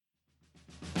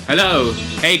Hello.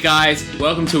 Hey guys,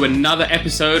 welcome to another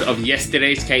episode of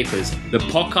Yesterday's Capers, the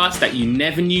podcast that you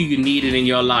never knew you needed in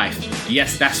your life.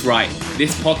 Yes, that's right.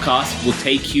 This podcast will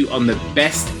take you on the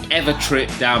best ever trip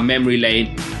down memory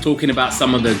lane, talking about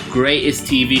some of the greatest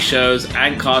TV shows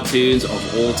and cartoons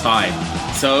of all time.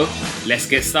 So, let's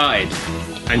get started.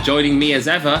 And joining me as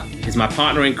ever is my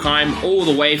partner in crime all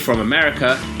the way from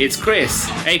America. It's Chris.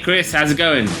 Hey Chris, how's it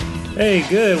going? Hey,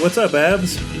 good. What's up,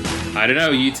 Abs? I don't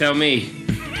know, you tell me.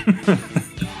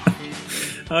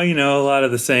 Oh, a lot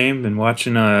of the same. Been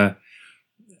watching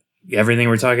everything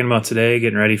we're talking about today,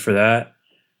 getting ready for that,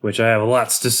 which I have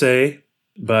lots to say.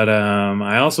 But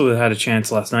I also had a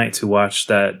chance last night to watch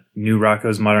that new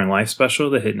Rocko's Modern Life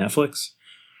special that hit Netflix.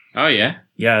 Oh, yeah?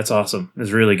 Yeah, it's awesome.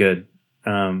 It's really good.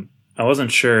 I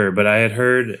wasn't sure, but I had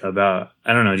heard about,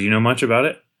 I don't know, do you know much about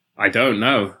it? I don't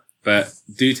know, but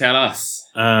do tell us.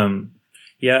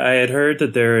 Yeah, I had heard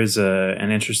that there is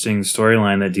an interesting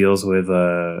storyline that deals with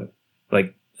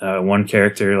one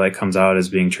character comes out as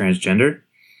being transgender,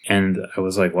 and I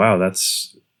was like, wow,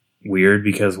 that's weird,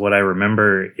 because what I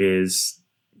remember is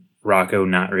Rocko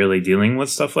not really dealing with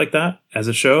stuff like that as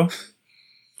a show.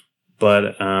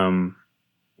 But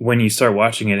when you start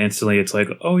watching it, instantly it's like,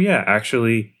 oh yeah,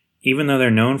 actually, even though they're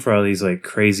known for all these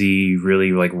crazy, really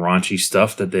raunchy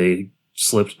stuff that they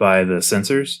slipped by the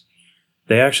censors,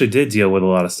 they actually did deal with a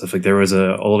lot of stuff. There was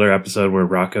an older episode where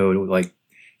Rocko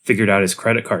figured out his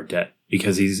credit card debt,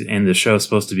 because he's in the show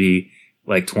supposed to be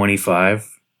 25.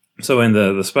 So in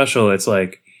the special, it's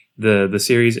the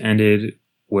series ended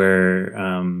where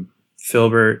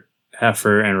Filbert,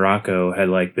 Heifer, and Rocko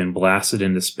had been blasted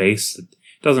into space. It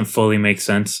doesn't fully make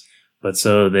sense, but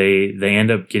so they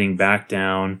end up getting back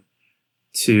down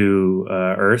to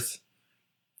Earth.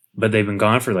 But they've been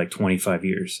gone for 25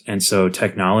 years. And so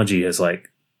technology has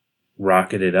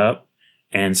rocketed up.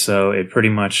 And so it pretty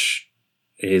much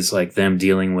is them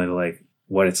dealing with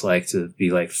what it's like to be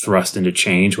thrust into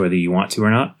change, whether you want to or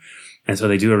not. And so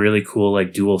they do a really cool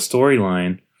dual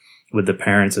storyline with the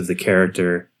parents of the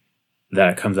character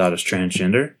that comes out as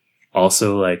transgender,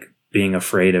 also being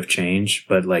afraid of change,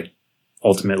 but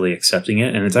ultimately accepting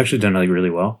it. And it's actually done really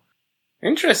well.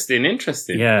 Interesting.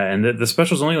 Yeah, and the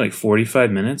special's only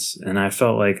 45 minutes, and I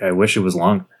felt I wish it was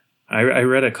longer. I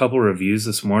read a couple reviews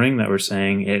this morning that were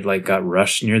saying it got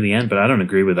rushed near the end, but I don't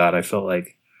agree with that. I felt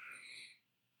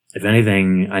if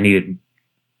anything, I needed,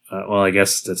 I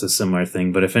guess that's a similar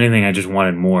thing, but if anything, I just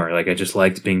wanted more. I just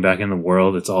liked being back in the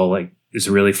world. It's all it's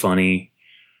really funny.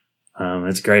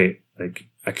 It's great.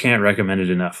 I can't recommend it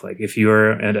enough. If you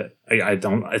were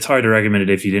it's hard to recommend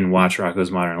it if you didn't watch Rocko's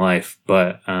Modern Life,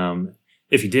 but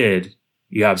if you did,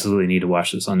 you absolutely need to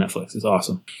watch this on Netflix. It's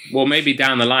awesome. Well, maybe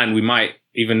down the line, we might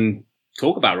even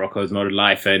talk about Rocko's Modern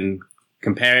Life and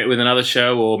compare it with another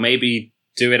show, or maybe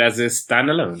do it as a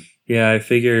standalone. Yeah, I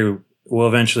figure we'll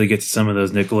eventually get to some of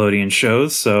those Nickelodeon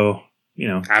shows, so,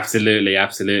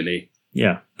 Absolutely.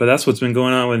 Yeah, but that's what's been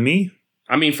going on with me.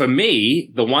 I mean, for me,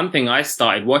 the one thing I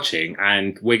started watching,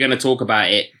 and we're going to talk about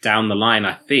it down the line,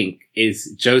 I think,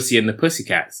 is Josie and the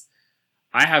Pussycats.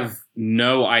 I have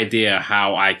no idea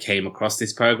how I came across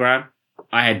this program.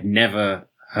 I had never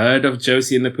heard of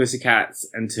Josie and the Pussycats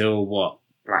until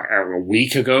a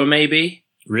week ago, maybe.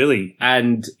 Really?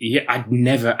 And yeah, I'd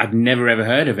never ever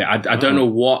heard of it. I don't know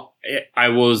what I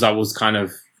was kind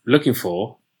of looking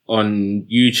for on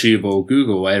YouTube or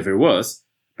Google, whatever it was,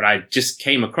 but I just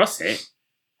came across it,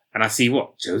 and I see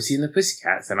Josie and the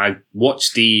Pussycats, and I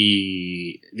watched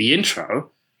the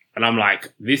intro. And I'm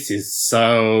like, this is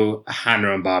so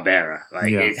Hanna-Barbera.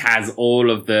 It has all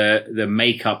of the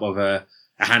makeup of a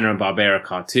Hanna-Barbera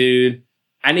cartoon.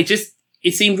 And it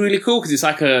seemed really cool, because it's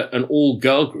an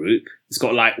all-girl group. It's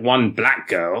got one black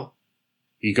girl.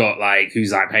 You got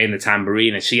who's playing the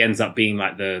tambourine, and she ends up being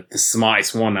the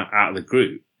smartest one out of the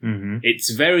group. Mm-hmm.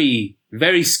 It's very,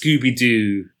 very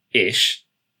Scooby-Doo-ish.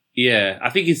 Yeah,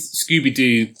 I think it's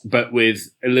Scooby-Doo, but with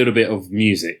a little bit of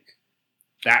music.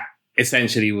 That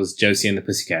essentially was Josie and the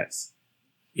Pussycats.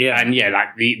 Yeah. And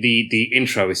yeah, the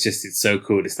intro is it's so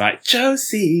cool. It's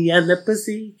Josie and the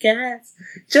Pussycats,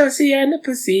 Josie and the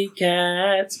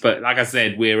Pussycats. But like I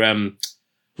said, we're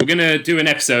gonna do an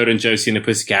episode on Josie and the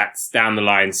Pussycats down the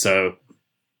line. So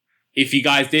if you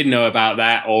guys did know about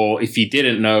that, or if you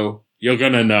didn't know, you're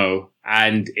gonna know,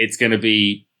 and it's gonna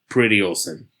be pretty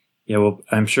awesome. Yeah, well,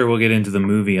 I'm sure we'll get into the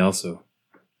movie also.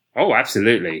 Oh,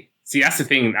 absolutely. See, that's the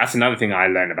thing. That's another thing I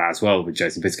learned about as well with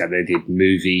Josie and Pussycat. They did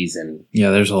movies and... Yeah,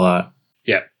 there's a lot.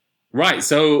 Yeah. Right,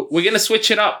 so we're going to switch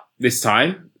it up this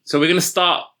time. So we're going to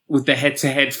start with the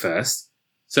head-to-head first.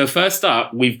 So first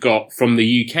up, we've got from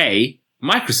the UK,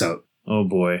 Microsoft. Oh,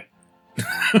 boy.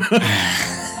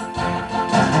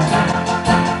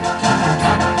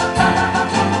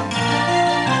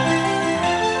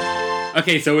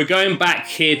 Okay, so we're going back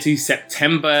here to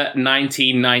September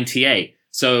 1998.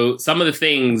 So some of the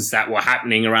things that were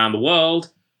happening around the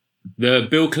world, the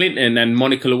Bill Clinton and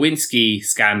Monica Lewinsky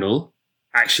scandal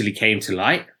actually came to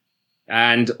light.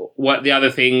 And what the other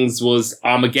things was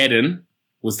Armageddon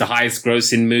was the highest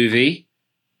grossing movie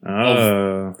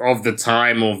of the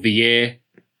time of the year.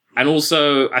 And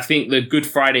also, I think the Good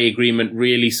Friday Agreement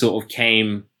really sort of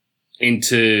came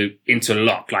into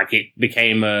lock. Like, it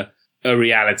became a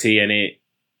reality, and it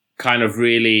kind of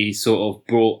really sort of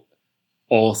brought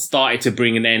or started to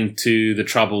bring an end to the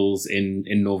troubles in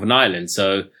Northern Ireland.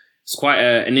 So it's quite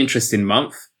an interesting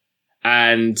month.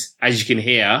 And as you can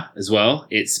hear as well,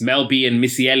 it's Mel B and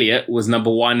Missy Elliott was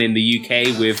number 1 in the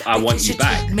UK with I Want You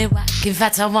Back. In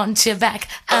fact, I want you back.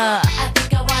 I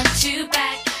think I want you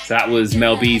back. So that was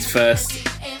Mel B's first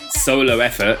solo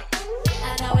effort.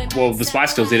 Well, the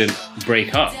Spice Girls didn't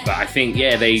break up, but I think,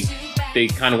 yeah, they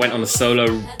kind of went on the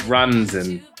solo runs,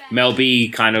 and Mel B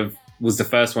kind of was the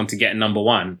first one to get number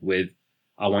 1 with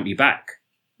I Want You Back.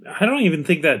 I don't even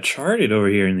think that charted over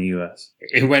here in the US.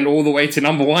 It went all the way to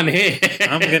number 1 here.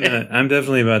 I'm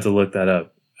definitely about to look that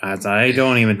up. As I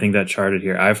don't even think that charted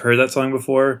here. I've heard that song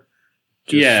before.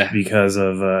 Just because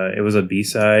of it was a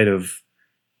B-side of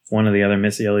one of the other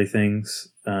Missy Elliott things.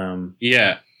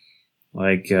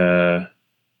 Like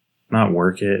not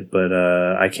Work It, but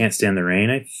I Can't Stand the Rain,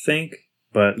 I think.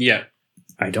 But yeah,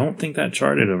 I don't think that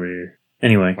charted over here.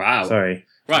 Anyway, wow. Sorry.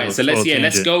 Right, so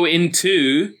let's go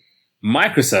into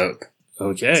Microsoap.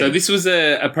 Okay. So this was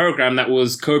a program that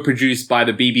was co-produced by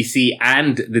the BBC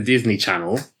and the Disney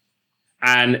Channel.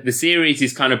 And the series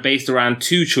is kind of based around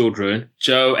 2 children,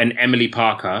 Joe and Emily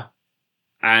Parker.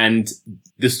 And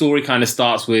the story kind of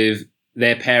starts with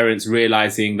their parents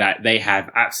realizing that they have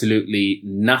absolutely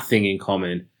nothing in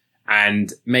common.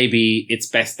 And maybe it's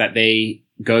best that they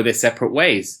go their separate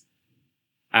ways.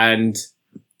 And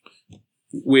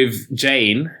with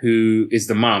Jane, who is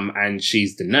the mum and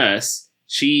she's the nurse,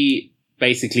 she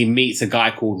basically meets a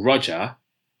guy called Roger,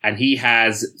 and he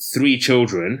has 3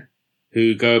 children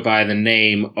who go by the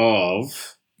name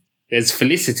of, there's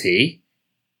Felicity,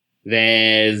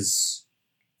 there's...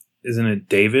 Isn't it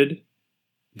David?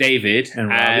 David.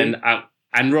 And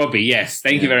Robbie, yes.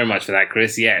 Thank you very much for that,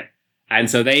 Chris. Yeah. And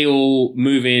so they all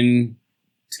move in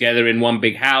together in one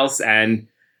big house, and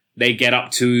they get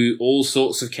up to all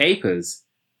sorts of capers.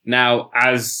 Now,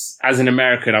 as an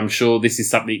American, I'm sure this is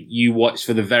something you watched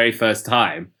for the very first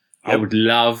time. Yep. I would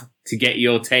love to get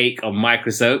your take on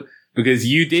Microsoap, because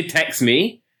you did text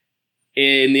me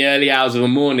in the early hours of the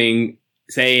morning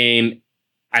saying,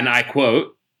 and I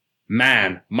quote,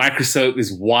 "Man, Microsoap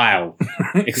is wild."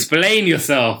 Explain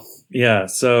yourself. Yeah,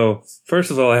 so first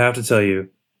of all, I have to tell you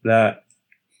that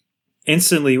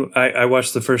instantly I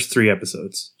watched the first 3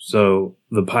 episodes. So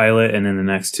the pilot and then the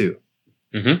next 2.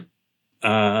 Mm-hmm.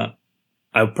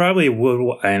 I probably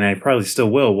would, and I probably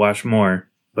still will watch more,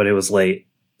 but it was late.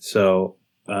 So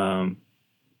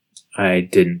I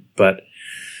didn't. But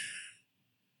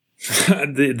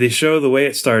the show, the way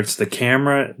it starts, the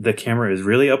camera is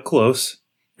really up close.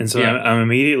 And so I'm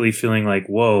immediately feeling like,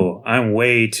 whoa, I'm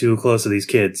way too close to these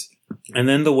kids. And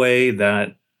then the way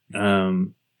that,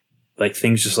 like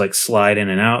things just like slide in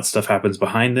and out, stuff happens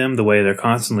behind them, the way they're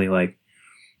constantly like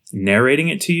narrating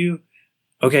it to you.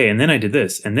 Okay. And then I did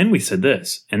this, and then we said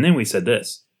this, and then we said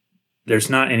this. There's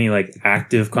not any like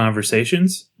active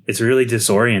conversations. It's really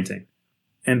disorienting.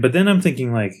 But then I'm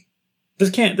thinking like,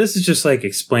 this is just like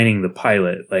explaining the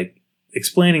pilot, like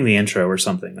explaining the intro or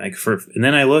something and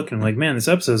then I look and I'm like, man, this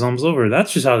episode's almost over.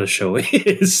 That's just how the show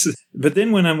is. But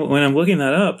then when I'm looking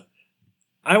that up,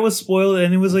 I was spoiled,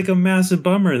 and it was like a massive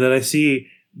bummer that I see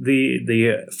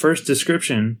the first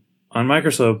description on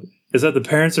Microsoft is that the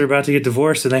parents are about to get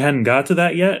divorced and they hadn't got to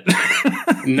that yet.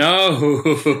 No.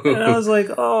 And I was like,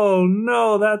 oh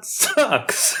no, that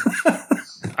sucks.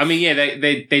 I mean, yeah,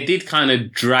 they did kind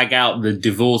of drag out the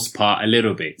divorce part a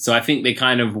little bit. So I think they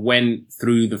kind of went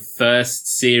through the first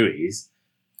series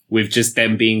with just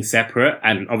them being separate,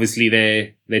 and obviously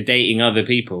they're dating other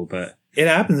people, but it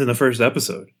happens in the first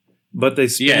episode. But they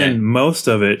spend most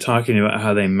of it talking about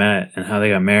how they met and how they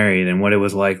got married and what it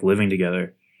was like living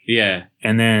together. Yeah.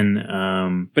 And then,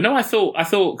 but no, I thought,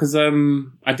 cause,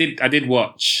 I did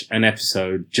watch an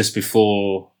episode just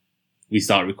before we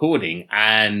start recording,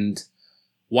 and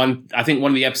I think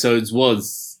one of the episodes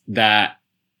was that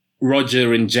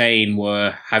Roger and Jane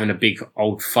were having a big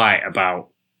old fight about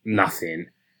nothing.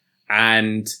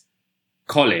 And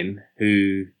Colin,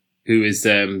 who is,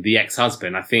 the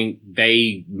ex-husband, I think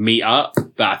they meet up,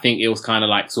 but I think it was kind of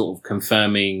like sort of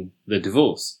confirming the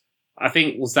divorce. I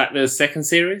think, was that the second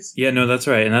series? Yeah, no, that's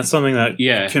right. And that's something that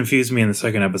Yeah. confused me in the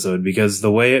second episode, because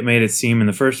the way it made it seem in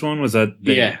the first one was that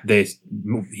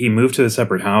he moved to a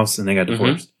separate house and they got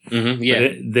divorced. Mm-hmm, yeah.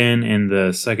 But then in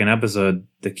the second episode,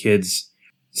 the kids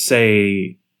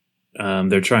say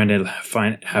they're trying to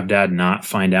have dad not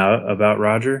find out about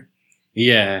Roger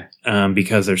Yeah.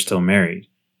 because they're still married.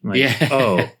 Like, Yeah.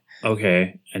 oh,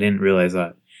 okay. I didn't realize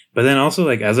that. But then also,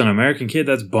 like, as an American kid,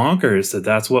 that's bonkers that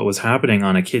that's what was happening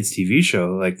on a kid's TV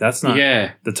show. Like, that's not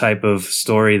the type of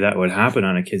story that would happen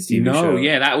on a kid's TV show. No,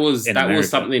 yeah, that was America.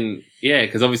 something. Yeah,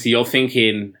 because obviously you're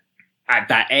thinking at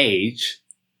that age.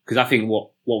 Because I think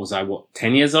what was I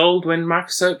 10 years old when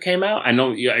Microsoft came out?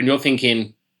 And you're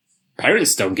thinking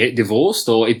parents don't get divorced,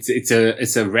 or it's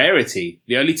a rarity.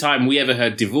 The only time we ever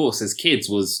heard divorce as kids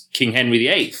was King Henry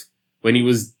VIII, when he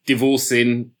was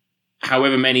divorcing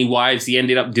however many wives he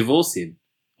ended up divorcing,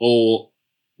 or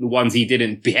the ones he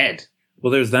didn't behead.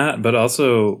 Well, there's that, but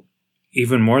also,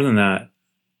 even more than that,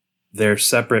 they're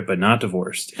separate but not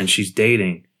divorced, and she's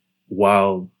dating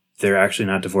while they're actually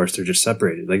not divorced, they're just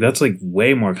separated. Like, that's like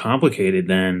way more complicated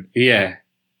than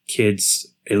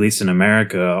kids, at least in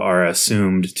America, are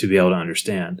assumed to be able to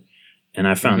understand. And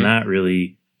I found that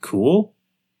really cool,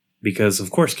 because of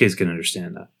course kids can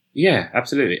understand that. Yeah,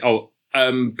 absolutely. Oh,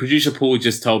 producer Paul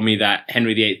just told me that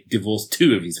Henry VIII divorced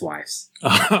 2 of his wives.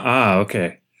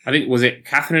 Okay. I think, was it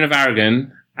Catherine of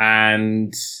Aragon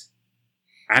and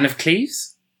Anne of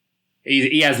Cleves?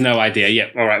 He has no idea.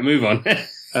 Yep. All right, move on.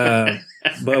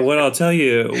 But what I'll tell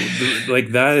you, like,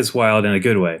 that is wild in a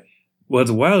good way.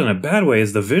 What's wild in a bad way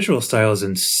is the visual style is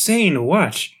insane to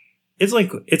watch. It's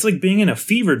like being in a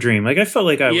fever dream. Like, I felt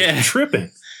like I was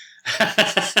tripping.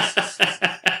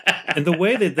 And the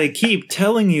way that they keep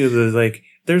telling you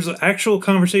there's actual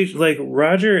conversation, like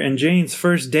Roger and Jane's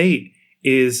first date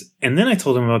is, and then I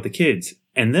told him about the kids,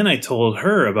 and then I told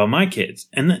her about my kids.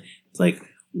 And then it's like,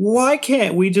 why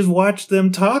can't we just watch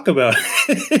them talk about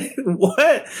it?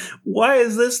 What? Why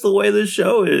is this the way the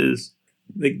show is?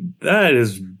 Like, that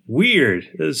is weird.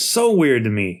 It's so weird to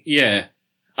me. Yeah.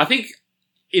 I think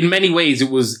in many ways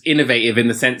it was innovative in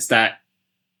the sense that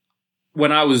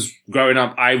when I was growing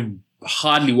up, I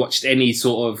hardly watched any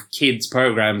sort of kids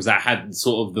programs that had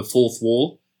sort of the fourth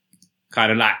wall,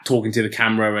 kind of like talking to the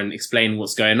camera and explaining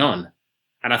what's going on.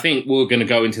 And I think we're going to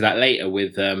go into that later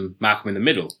with Malcolm in the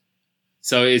Middle.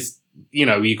 So it's,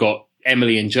 you got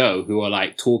Emily and Joe who are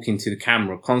like talking to the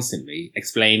camera constantly,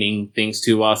 explaining things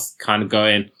to us, kind of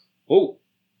going, oh,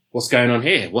 what's going on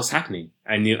here? What's happening?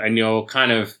 And you're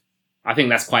kind of, I think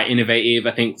that's quite innovative.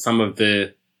 I think some of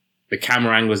the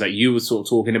camera angles that you were sort of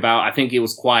talking about, I think it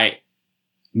was quite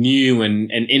new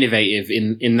and innovative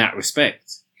in that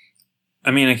respect. I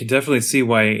mean, I could definitely see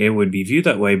why it would be viewed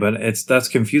that way, but that's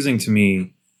confusing to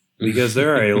me, because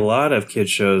there are a lot of kid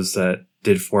shows that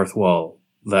did fourth wall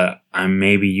that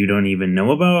maybe you don't even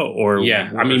know about, or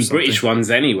British ones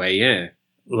anyway. Yeah,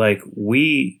 like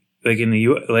in the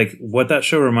like what that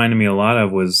show reminded me a lot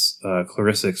of was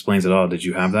Clarissa Explains It All. Did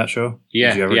you have that show?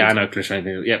 Yeah, I know Clarissa.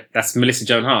 Yeah, that's Melissa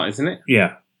Joan Hart, isn't it?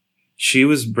 Yeah, she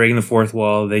was breaking the fourth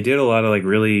wall. They did a lot of like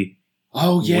really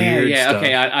weird stuff.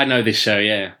 Okay, I know this show.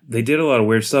 Yeah, they did a lot of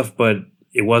weird stuff, but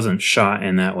it wasn't shot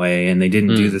in that way, and they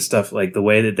didn't do the stuff like the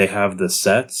way that they have the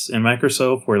sets in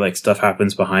Microsoft, where like stuff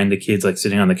happens behind the kids, like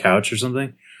sitting on the couch or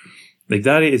something. Like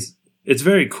it's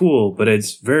very cool, but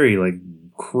it's very like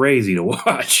crazy to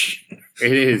watch.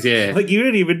 It is, yeah. Like, you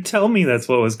didn't even tell me that's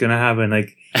what was going to happen.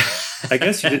 Like, I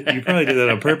guess you probably did that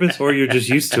on purpose, or you're just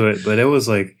used to it. But it was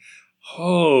like,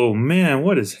 oh man,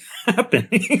 what is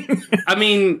happening? I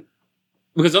mean,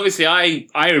 because obviously I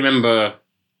remember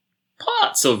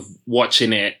parts of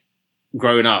watching it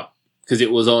growing up, because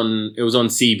it was on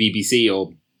CBBC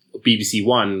or BBC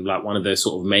One, like one of the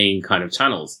sort of main kind of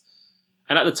channels.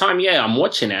 And at the time, I'm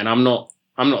watching it and I'm not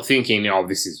thinking,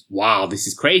 this is wow, this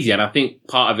is crazy. And I think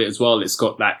part of it as well, it's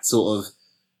got that sort of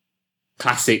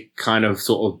classic kind of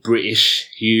sort of British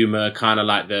humor, kind of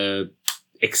like the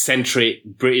eccentric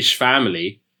British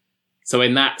family. So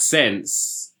in that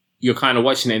sense, you're kind of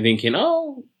watching it and thinking,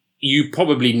 oh, you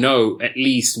probably know at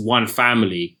least one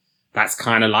family that's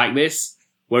kind of like this,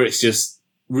 where it's just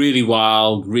really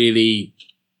wild, really,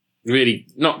 really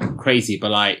not crazy,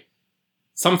 but like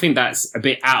something that's a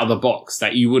bit out of the box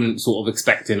that you wouldn't sort of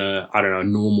expect in a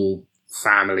normal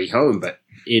family home. But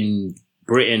in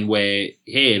Britain, where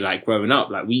here, like growing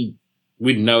up, like we'd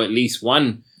know at least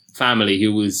one family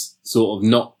who was sort of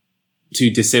not too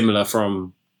dissimilar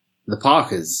from the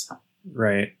Parkers.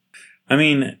 Right. I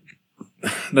mean,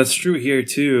 that's true here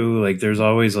too. Like, there's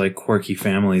always like quirky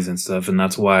families and stuff, and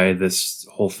that's why this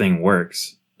whole thing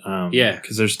works. Yeah.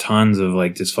 Because there's tons of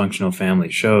like dysfunctional family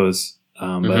shows.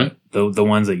 But the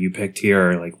ones that you picked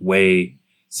here are like way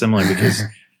similar because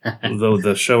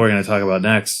the show we're going to talk about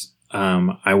next,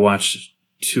 I watched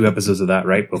 2 episodes of that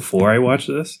right before I watched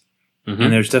this.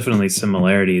 And there's definitely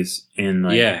similarities in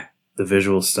like the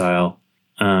visual style.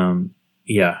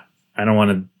 Yeah. I don't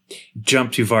want to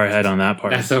jump too far ahead on that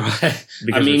part. That's all right.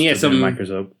 Because I mean, some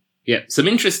Microsoft. Yeah, some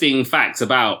interesting facts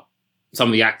about some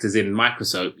of the actors in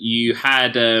Microsoft. You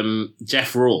had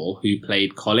Jeff Rawl, who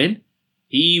played Colin.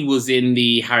 He was in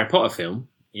the Harry Potter film.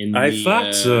 I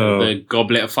thought so. The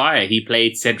Goblet of Fire. He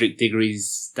played Cedric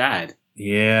Diggory's dad.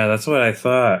 Yeah, that's what I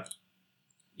thought.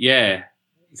 Yeah.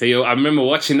 So I remember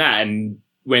watching that, and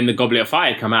when the Goblet of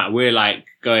Fire come out, we're like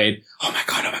going, oh my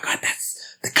god,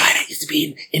 that's the guy that used to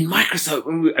be in Microsoft.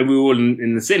 And we were all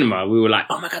in the cinema. We were like,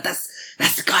 oh my god, that's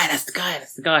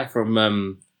the guy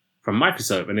from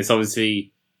Microsoft. And it's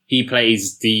obviously, he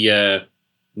plays the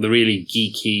really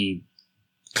geeky,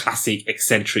 classic,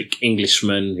 eccentric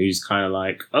Englishman who's kind of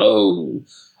like, oh,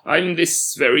 I'm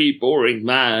this very boring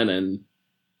man. And,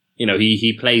 you know,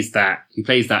 he plays that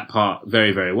part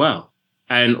very, very well.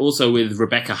 And also with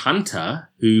Rebecca Hunter,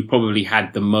 who probably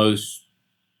had the most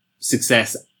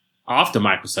success after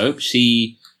Microsoft,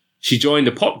 she joined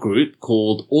a pop group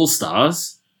called All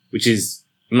Stars, which is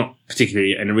not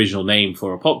particularly an original name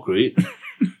for a pop group.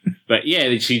 But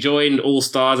yeah, she joined All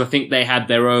Stars. I think they had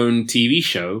their own TV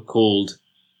show called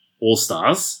All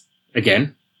Stars.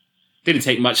 Again, didn't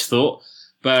take much thought.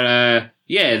 But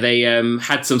yeah, they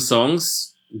had some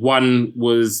songs. One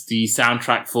was the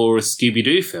soundtrack for a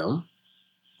Scooby-Doo film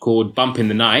called Bump in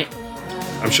the Night.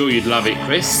 I'm sure you'd love it,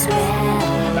 Chris.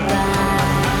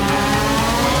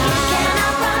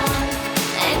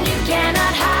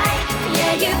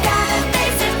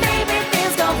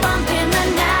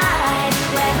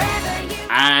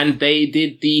 And they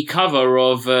did the cover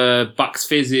of Bucks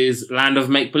Fizz's Land of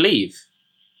Make Believe.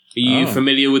 Are you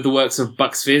familiar with the works of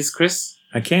Bucks Fizz, Chris?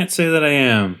 I can't say that I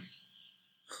am.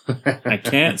 I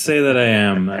can't say that I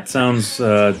am. That sounds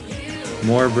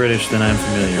more British than I'm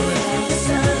familiar with.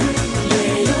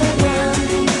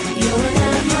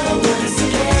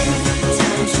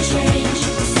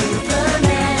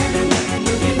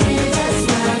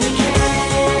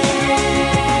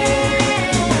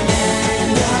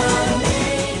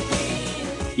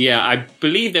 Yeah, I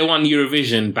believe they won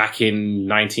Eurovision back in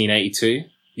 1982.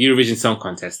 Eurovision Song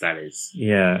Contest, that is.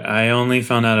 Yeah, I only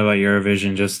found out about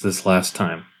Eurovision just this last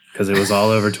time because it was all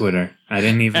over Twitter. I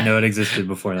didn't even know it existed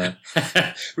before that.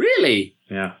 Really?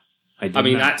 Yeah. I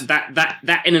mean,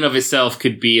 that in and of itself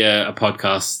could be a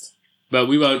podcast, but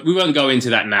we won't go into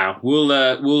that now. We'll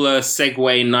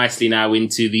segue nicely now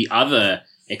into the other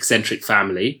eccentric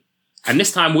family, and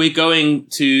this time we're going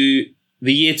to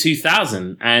the year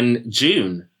 2000 and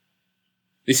June.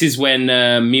 This is when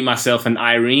Me, Myself, and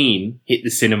Irene hit the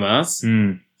cinemas. It's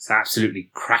an absolutely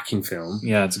cracking film.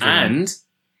 Yeah, it's a good and one.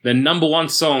 The number one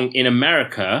song in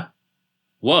America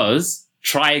was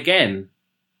 "Try Again."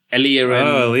 Aaliyah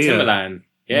and Timbaland.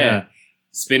 Yeah.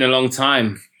 It's been a long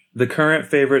time. The current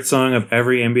favorite song of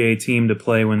every NBA team to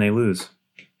play when they lose.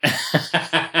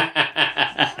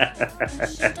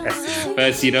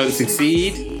 First you don't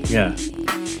succeed. Yeah.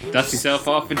 Dust yourself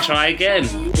off and try again.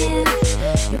 You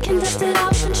can dust it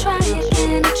off and try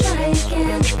again, try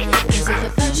again. 'Cause if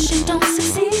at first you don't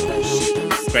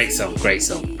succeed. Great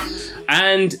song.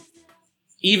 And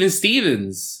Even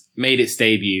Stevens made its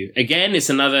debut. Again, it's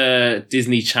another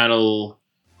Disney Channel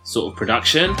sort of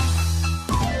production.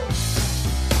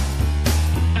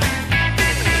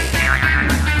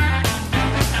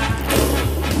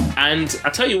 And I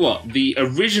tell you what, the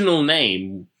original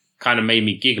name kind of made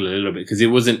me giggle a little bit because it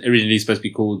wasn't originally supposed to be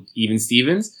called Even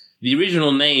Stevens. The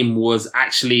original name was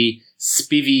actually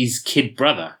Spivvy's kid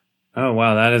brother. Oh,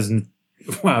 wow.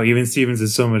 Wow, Even Stevens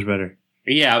is so much better.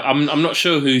 Yeah, I'm not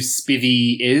sure who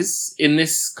Spivvy is in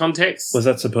this context. Was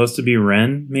that supposed to be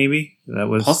Ren, maybe? That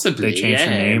was possibly. They changed the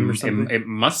name or something? It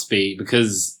must be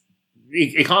because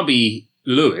it can't be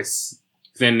Lewis.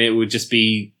 Then it would just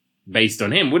be based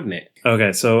on him, wouldn't it?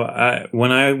 Okay, so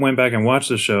when I went back and watched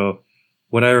the show,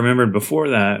 what I remembered before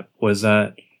that was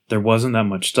that there wasn't that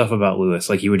much stuff about Lewis.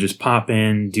 Like, he would just pop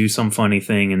in, do some funny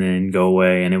thing, and then go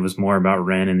away, and it was more about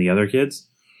Ren and the other kids.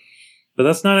 But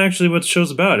that's not actually what the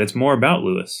show's about. It's more about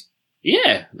Lewis.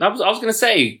 Yeah, I was going to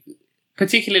say,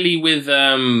 particularly with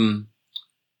like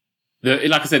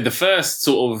I said, the first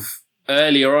sort of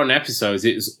earlier on episodes,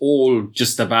 it was all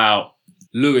just about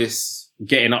Lewis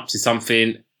getting up to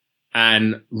something,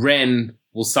 and Ren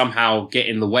will somehow get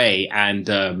in the way,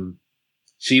 and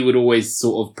she would always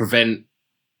sort of prevent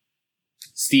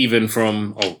Stephen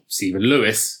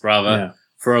Lewis, rather,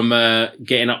 from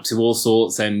getting up to all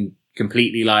sorts and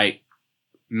completely like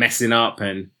messing up,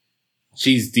 and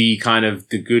she's the kind of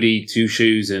the goody two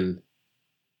shoes, and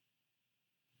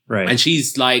Right. and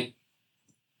she's like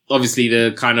obviously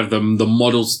the kind of the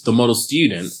model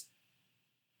student,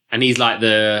 and he's like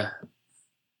I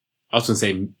was going to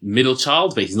say middle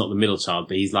child, but he's not the middle child,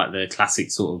 but he's like the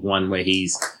classic sort of one where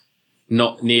he's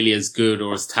not nearly as good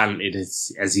or as talented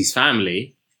as his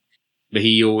family, but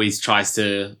he always tries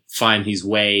to find his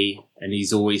way, and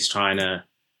he's always trying to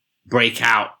break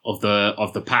out of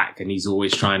the pack, and he's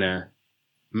always trying to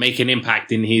make an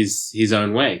impact in his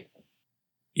own way.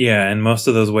 Yeah, and most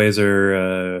of those ways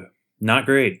are not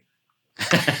great.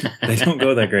 They don't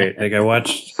go that great. Like I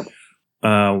watched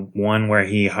one where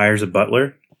he hires a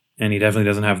butler, and he definitely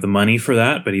doesn't have the money for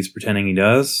that, but he's pretending he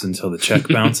does until the check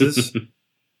bounces.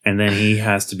 And then he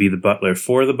has to be the butler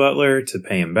for the butler to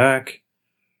pay him back.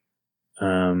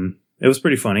 It was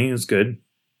pretty funny. It was good.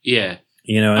 Yeah.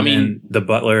 You know, and then the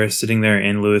butler is sitting there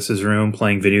in Lewis's room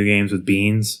playing video games with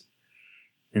Beans.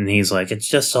 And he's like, it's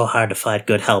just so hard to find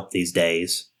good help these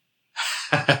days.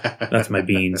 That's my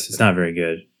Beans. It's not very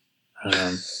good.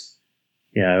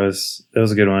 Yeah, it was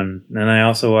a good one. And I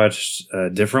also watched a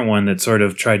different one that sort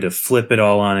of tried to flip it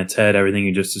all on its head, everything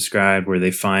you just described, where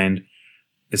they find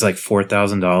it's like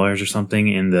 $4,000 or something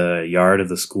in the yard of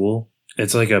the school.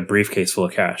 It's like a briefcase full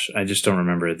of cash. I just don't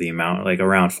remember the amount, like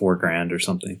around $4,000 or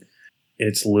something.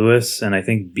 It's Lewis and I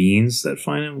think Beans that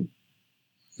find him.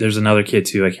 There's another kid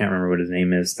too. I can't remember what his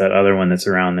name is. That other one that's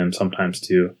around them sometimes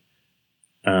too.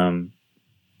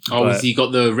 Has he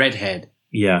got the redhead?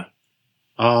 Yeah.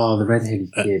 Oh, the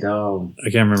redheaded kid. Oh,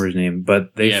 I can't remember his name,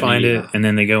 but they find it, and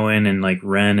then they go in, and like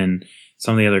Ren and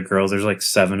some of the other girls, there's like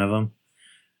 7 of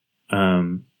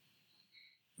them.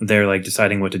 They're like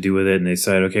deciding what to do with it, and they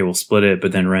decide, okay, we'll split it.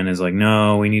 But then Ren is like,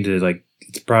 no, we need to like,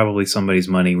 it's probably somebody's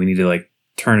money. We need to like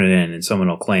turn it in, and someone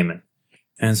will claim it.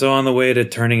 And so on the way to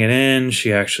turning it in,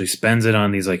 she actually spends it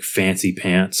on these like fancy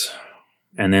pants,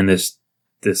 and then this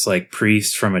like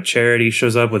priest from a charity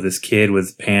shows up with this kid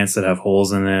with pants that have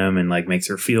holes in them and like makes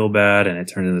her feel bad, and it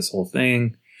turns into this whole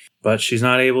thing. But she's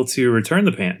not able to return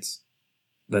the pants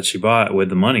that she bought with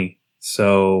the money.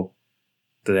 So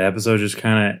the episode just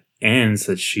kind of ends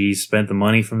that she spent the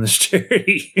money from this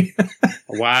charity.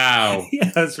 Wow.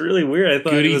 Yeah, it's really weird. I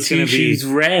thought Goody it was going to be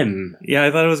Ren. Yeah,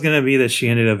 I thought it was going to be that she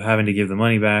ended up having to give the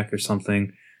money back or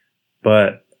something.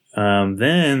 But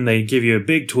then they give you a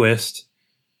big twist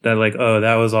that like, oh,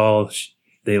 that was all.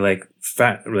 They like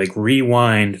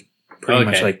rewind pretty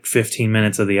much like 15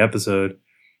 minutes of the episode,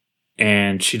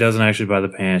 and she doesn't actually buy the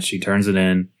pants. She turns it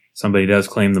in. Somebody does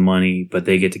claim the money, but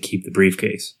they get to keep the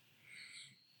briefcase,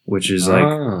 which is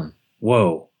like,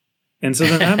 whoa. And so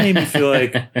then that made me feel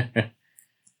like,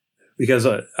 because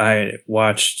I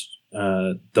watched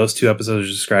those 2 episodes I was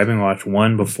describing. I watched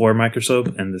one before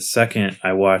Microsoap, and the second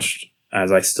I watched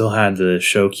as I still had the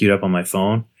show queued up on my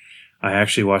phone. I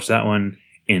actually watched that one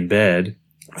in bed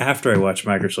after I watched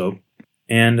Microsoap.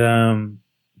 And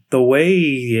the way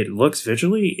it looks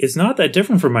visually is not that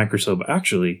different from Microsoap,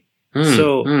 actually.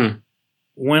 When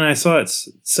I saw it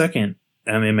second,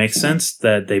 I mean, it makes sense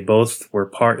that they both were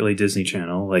partly Disney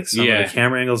Channel. Like some of the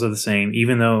camera angles are the same,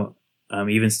 even though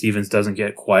even Stevens doesn't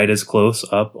get quite as close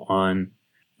up on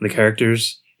the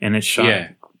characters. And it's shot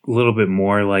a little bit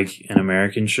more like an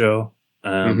American show.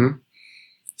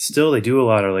 Still, they do a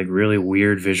lot of like really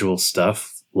weird visual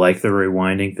stuff, like the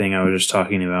rewinding thing I was just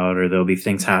talking about, or there'll be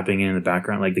things happening in the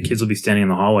background. Like the kids will be standing in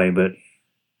the hallway, but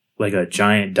like a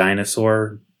giant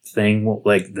dinosaur thing,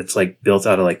 like that's like built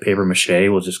out of like paper mache,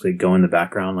 will just like go in the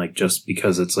background, like just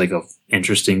because it's like a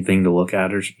interesting thing to look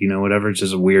at, or whatever. It's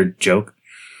just a weird joke,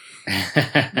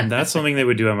 and that's something they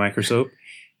would do on Microsoap.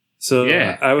 So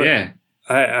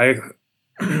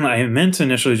I meant to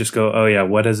initially just go, oh yeah,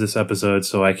 what is this episode,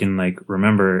 so I can like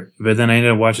remember. But then I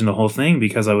ended up watching the whole thing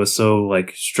because I was so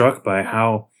like struck by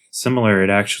how similar it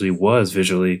actually was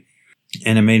visually,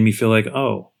 and it made me feel like,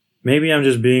 oh, maybe I'm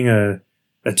just being a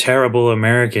terrible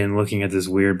American looking at this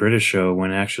weird British show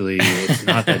when actually it's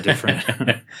not that different.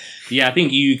 Yeah, I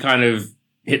think you kind of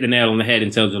hit the nail on the head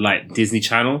in terms of like Disney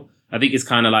Channel. I think it's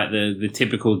kind of like the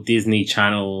typical Disney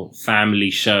Channel family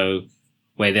show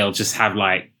where they'll just have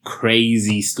like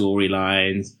crazy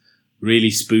storylines, really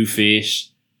spoofish,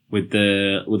 with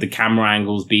the camera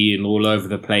angles being all over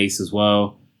the place as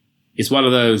well. It's one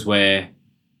of those where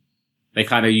they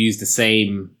kind of use the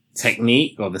same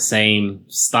technique or the same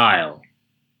style,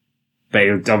 but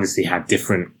it obviously had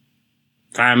different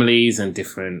families and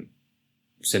different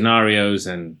scenarios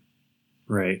and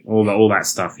right, all that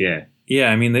stuff. Yeah. Yeah,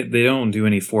 I mean, they don't do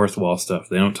any fourth wall stuff.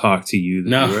 They don't talk to you, the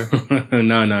viewer.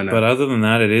 No. But other than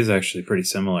that, it is actually pretty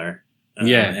similar.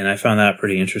 Yeah. And I found that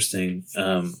pretty interesting.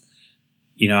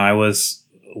 I was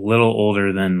a little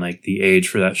older than like the age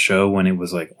for that show when it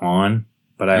was like on,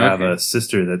 but I have a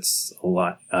sister that's a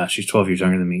lot, she's 12 years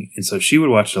younger than me. And so she would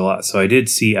watch it a lot. So I did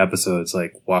see episodes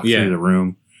like walk through the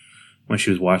room when she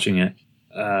was watching it.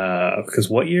 Because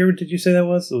what year did you say that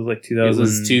was? It was like 2000. It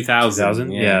was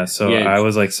 2000. Yeah. So I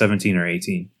was like 17 or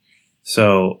 18.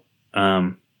 So,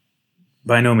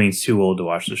 by no means too old to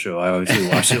watch the show. I obviously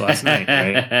watched it last night,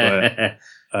 right?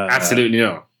 But absolutely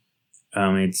not.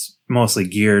 It's mostly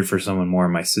geared for someone more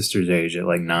my sister's age at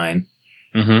like 9.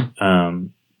 Mm-hmm.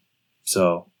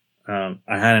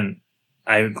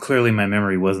 I clearly my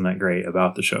memory wasn't that great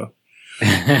about the show.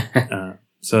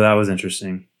 So that was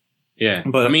interesting. Yeah.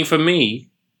 But I mean, for me,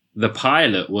 the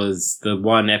pilot was the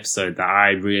one episode that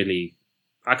I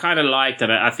kind of liked,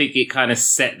 and I think it kind of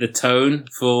set the tone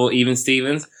for Even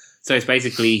Stevens. So it's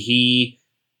basically he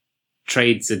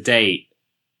trades a date.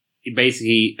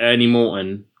 Basically, Ernie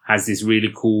Morton has this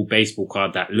really cool baseball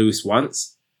card that Lewis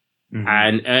wants. Mm-hmm.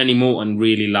 And Ernie Morton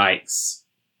really likes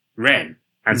Ren.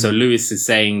 And so Lewis is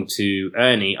saying to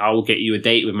Ernie, I will get you a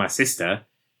date with my sister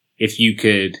if you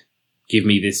could give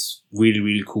me this really,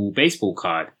 really cool baseball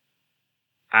card.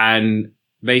 And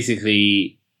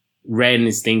basically, Ren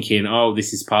is thinking, oh,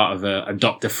 this is part of a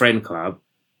Dr. Friend club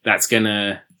that's going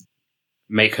to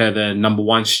make her the number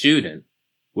one student.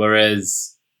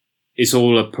 Whereas it's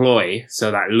all a ploy so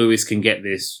that Lewis can get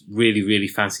this really, really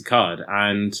fancy card.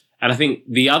 And I think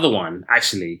the other one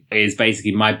actually is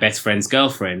basically my best friend's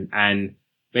girlfriend. And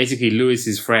basically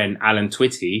Lewis's friend, Alan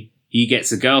Twitty, he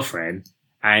gets a girlfriend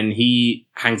and he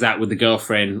hangs out with the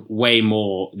girlfriend way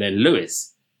more than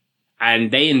Lewis.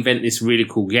 And they invent this really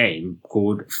cool game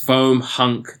called Foam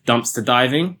Hunk Dumpster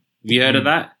Diving. Have you heard of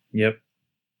that? Yep.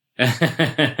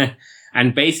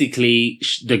 And basically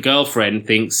the girlfriend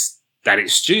thinks that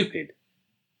it's stupid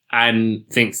and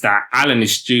thinks that Alan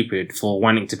is stupid for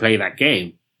wanting to play that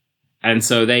game. And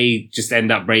so they just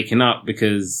end up breaking up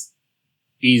because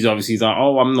he's obviously like,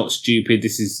 oh, I'm not stupid.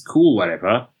 This is cool,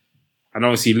 whatever. And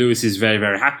obviously Lewis is very,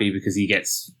 very happy because he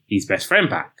gets his best friend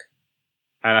back.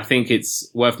 And I think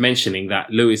it's worth mentioning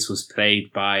that Lewis was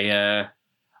played by,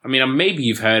 maybe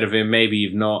you've heard of him, maybe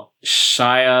you've not.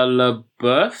 Shia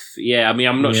LaBeouf? Yeah, I mean,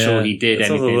 I'm not sure he did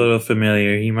anything. Sounds a little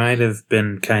familiar. He might have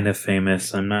been kind of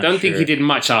famous. I'm not sure. Don't think he did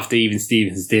much after Even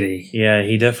Stevens, did he? Yeah,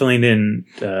 he definitely didn't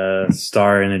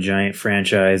star in a giant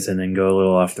franchise and then go a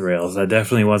little off the rails. That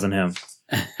definitely wasn't him.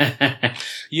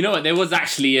 You know what? There was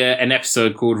actually an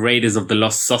episode called Raiders of the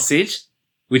Lost Sausage,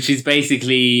 which is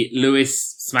basically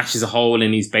Lewis smashes a hole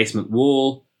in his basement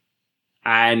wall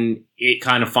and it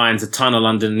kind of finds a tunnel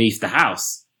underneath the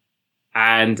house.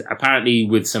 And apparently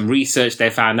with some research, they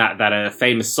found out that a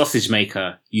famous sausage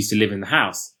maker used to live in the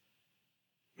house.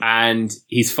 And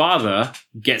his father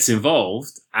gets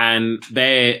involved and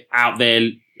they're out there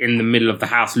in the middle of the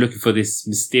house looking for this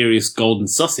mysterious golden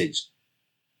sausage.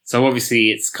 So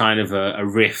obviously it's kind of a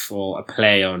riff or a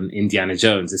play on Indiana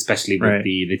Jones, especially with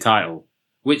the title,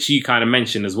 which you kind of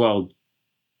mentioned as well.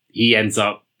 He ends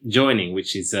up joining,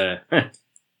 which is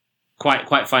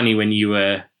quite funny when you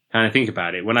kind of think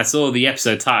about it. When I saw the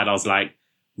episode title, I was like,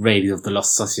 Raiders of the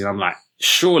Lost Sausage. I'm like,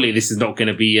 surely this is not going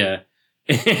to be an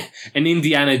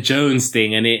Indiana Jones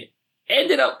thing. And it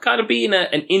ended up kind of being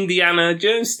an Indiana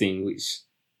Jones thing, which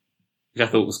I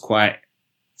thought was quite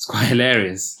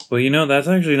hilarious. Well, that's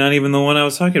actually not even the one I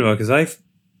was talking about because I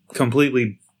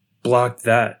completely blocked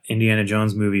that Indiana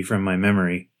Jones movie from my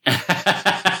memory.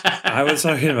 I was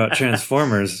talking about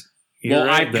Transformers. Well,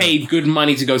 I paid good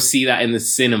money to go see that in the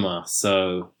cinema,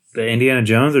 so... The Indiana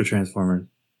Jones or Transformers?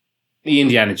 The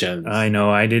Indiana Jones. I know,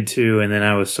 I did too, and then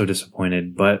I was so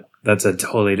disappointed, but that's a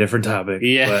totally different topic.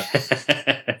 Yeah.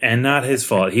 And not his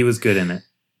fault. He was good in it.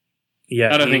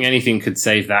 Yeah, I don't think anything could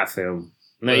save that film.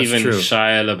 Not even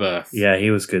Shia LaBeouf. Yeah,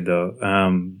 he was good, though.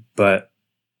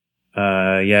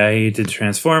 He did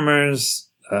Transformers.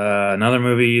 Another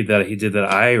movie that he did that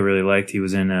I really liked, he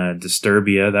was in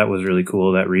Disturbia. That was really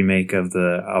cool, that remake of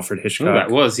the Alfred Hitchcock. Oh,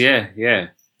 that was, yeah.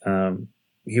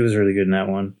 He was really good in that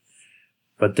one.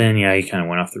 But then, he kind of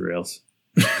went off the rails.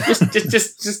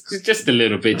 just a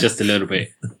little bit.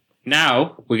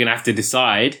 Now, we're going to have to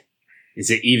decide,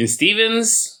 is it Even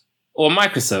Stevens or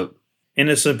Microsoap? In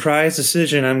a surprise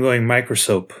decision, I'm going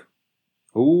Microsoap.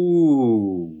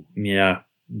 Ooh. Yeah.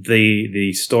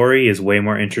 The story is way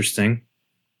more interesting.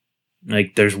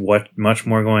 Like, there's much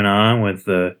more going on with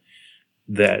the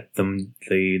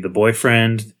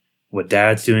boyfriend, what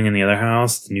dad's doing in the other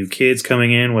house, the new kids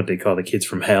coming in, what they call the kids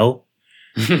from hell.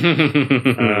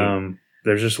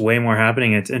 There's just way more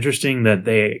happening. It's interesting that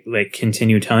they like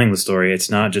continue telling the story. It's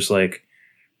not just like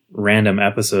random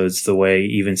episodes the way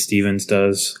Even Stevens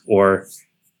does, or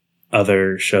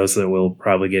other shows that we'll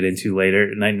probably get into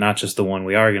later. Not just the one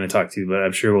we are going to talk to, but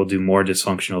I'm sure we'll do more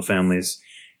dysfunctional families.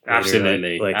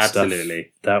 Absolutely. Later, like Absolutely.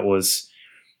 stuff that was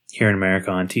here in America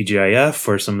on TGIF,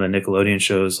 or some of the Nickelodeon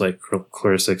shows like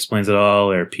Clarissa Explains It All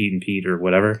or Pete and Pete or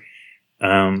whatever.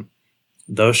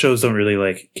 Those shows don't really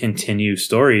like continue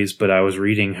stories, but I was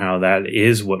reading how that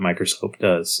is what Microsoft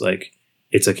does. Like,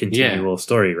 it's a continual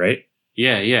story, right?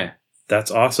 Yeah.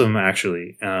 That's awesome,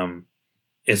 actually.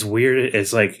 It's weird.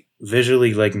 It's like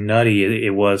visually like nutty it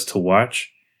was to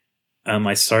watch.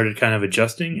 I started kind of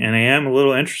adjusting, and I am a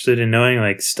little interested in knowing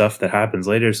like stuff that happens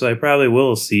later. So I probably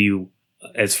will see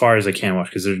as far as I can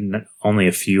watch, because there's only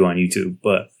a few on YouTube,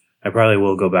 but I probably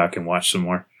will go back and watch some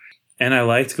more. And I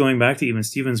liked going back to Even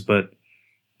Stevens, but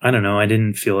I don't know. I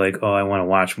didn't feel like, oh, I want to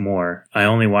watch more. I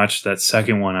only watched that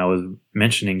second one I was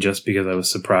mentioning just because I was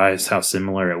surprised how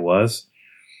similar it was.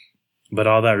 But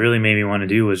all that really made me want to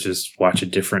do was just watch a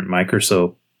different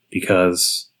microsoap,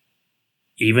 because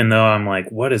even though I'm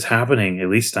like, what is happening? At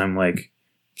least I'm like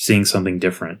seeing something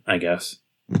different, I guess.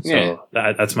 Yeah. So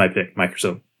that's my pick,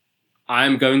 microsoap.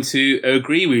 I'm going to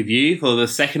agree with you for the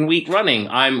second week running.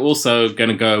 I'm also going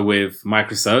to go with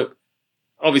Microsoap.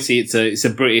 Obviously, it's a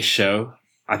British show.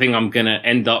 I think I'm going to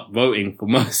end up voting for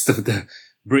most of the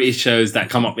British shows that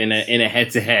come up in a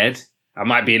head-to-head. I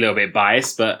might be a little bit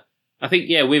biased, but I think,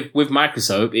 yeah, with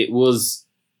Microsoap, it was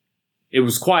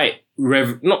quite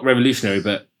not revolutionary,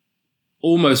 but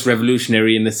almost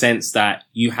revolutionary in the sense that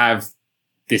you have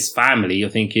this family. You're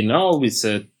thinking, oh, it's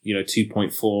a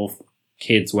 2.4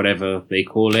 kids, whatever they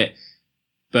call it,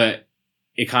 but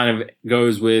it kind of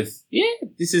goes with, yeah,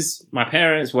 this is my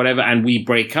parents, whatever, and we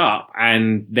break up,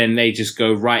 and then they just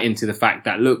go right into the fact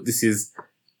that, look,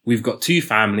 we've got two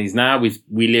families now.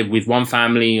 We live with one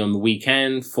family on the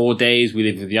weekend, 4 days. We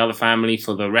live with the other family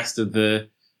for the rest of the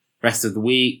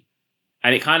week.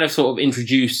 And it kind of sort of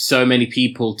introduced so many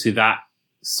people to that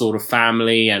sort of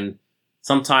family. And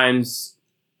sometimes,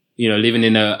 living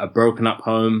in a broken up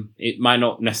home, it might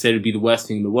not necessarily be the worst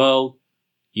thing in the world.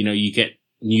 You get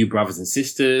new brothers and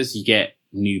sisters, you get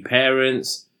new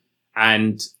parents,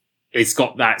 and it's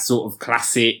got that sort of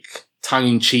classic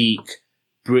tongue-in-cheek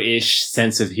British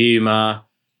sense of humor.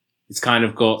 It's kind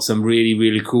of got some really,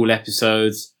 really cool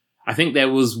episodes. I think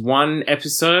there was one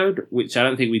episode, which I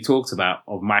don't think we talked about,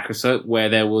 of Microsoft, where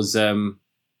there was, do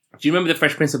you remember the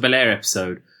Fresh Prince of Bel-Air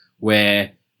episode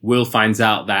where Will finds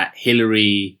out that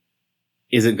Hillary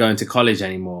isn't going to college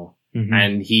anymore? Mm-hmm.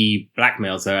 And he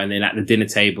blackmails her, and then at the dinner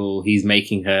table, he's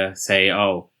making her say,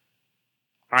 oh,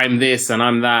 I'm this and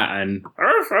I'm that, and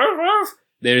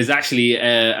there is actually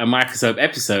a Microsoft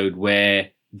episode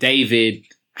where David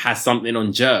has something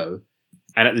on Joe,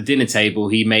 and at the dinner table,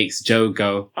 he makes Joe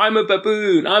go, I'm a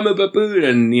baboon,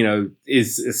 and,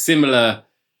 is a similar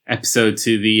episode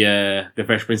to the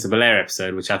Fresh Prince of Bel-Air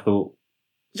episode, which I thought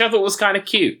was kind of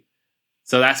cute.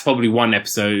 So that's probably one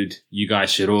episode you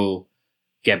guys should all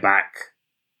get back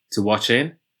to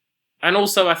watching. And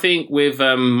also, I think with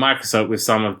Microsoft, with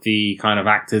some of the kind of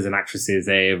actors and actresses,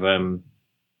 they've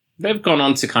gone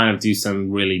on to kind of do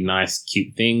some really nice,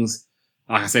 cute things.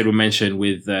 Like I said, we mentioned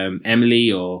with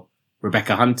Emily or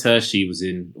Rebecca Hunter. She was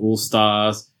in All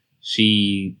Stars.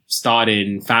 She starred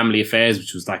in Family Affairs,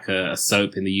 which was like a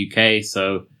soap in the UK.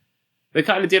 So they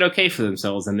kind of did okay for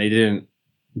themselves, and they didn't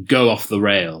go off the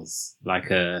rails like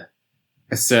a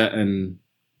certain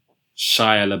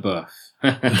Shia LaBeouf.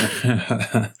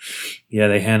 Yeah,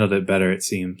 they handled it better, it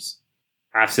seems.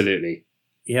 Absolutely.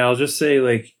 Yeah, I'll just say,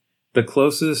 like, the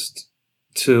closest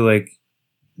to, like,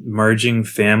 merging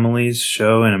families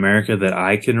show in America that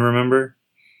I can remember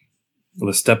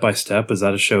was Step by Step. Is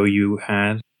that a show you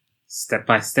had? Step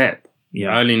by Step?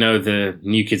 Yeah. I only know the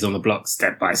New Kids on the Block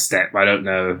Step by Step. I don't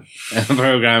know a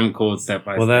program called Step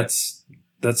by Step. Well,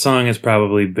 that song is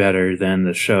probably better than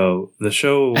the show. The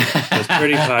show was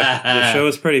pretty the show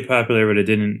was pretty popular, but it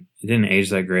didn't age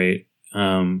that great.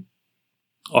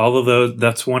 All of those,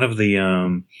 that's one of the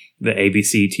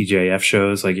ABC TJF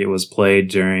shows. Like, it was played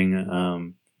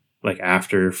during like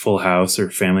after Full House or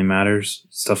Family Matters,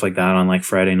 stuff like that on like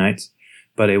Friday nights.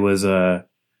 But it was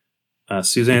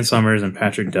Suzanne Summers and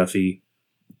Patrick Duffy.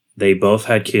 They both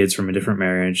had kids from a different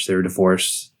marriage. They were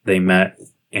divorced. They met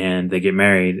and they get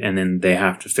married, and then they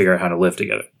have to figure out how to live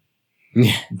together.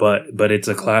 Yeah. But it's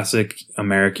a classic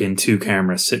American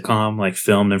 2-camera sitcom, like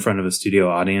filmed in front of a studio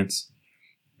audience.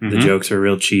 Mm-hmm. The jokes are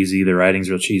real cheesy. The writing's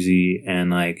real cheesy.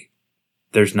 And like,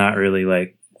 there's not really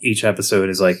like, each episode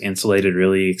is like insulated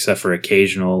really, except for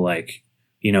occasional like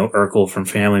Urkel from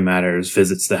Family Matters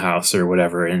visits the house or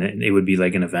whatever, and it would be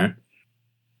like an event.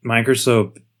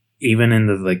 Microsoap, even in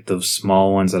the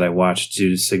small ones that I watched,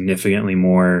 do significantly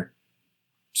more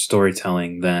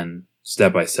storytelling than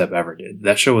Step by Step ever did.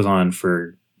 That show was on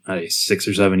for 6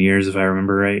 or 7 years, if I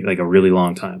remember right, like a really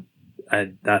long time.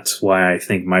 That's why I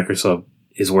think Microsoap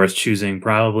is worth choosing,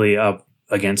 probably up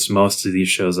against most of these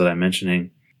shows that I'm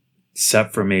mentioning,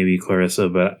 except for maybe Clarissa,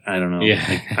 but I don't know. Yeah.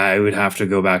 Like, I would have to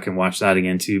go back and watch that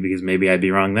again too, because maybe I'd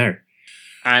be wrong there.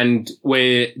 And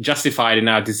we're justified in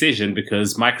our decision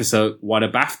because Microsoft won a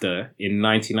BAFTA in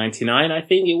 1999, I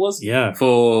think it was. Yeah.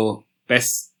 For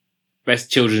best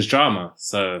children's drama.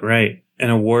 So Right. An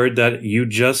award that you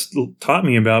just taught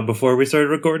me about before we started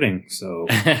recording. So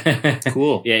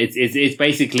cool. Yeah, it's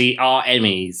basically our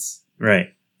Emmys. Right.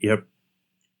 Yep.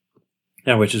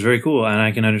 Yeah, which is very cool, and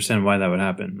I can understand why that would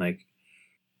happen. Like,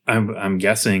 I'm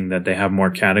guessing that they have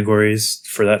more categories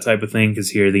for that type of thing,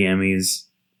 because here the Emmys,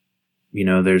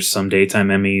 there's some daytime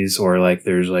Emmys, or like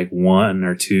there's like 1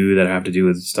 or 2 that have to do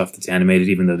with stuff that's animated,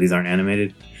 even though these aren't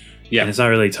animated. Yeah, and it's not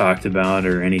really talked about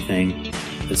or anything.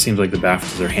 It seems like the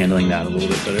BAFTAs are handling that a little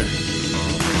bit better.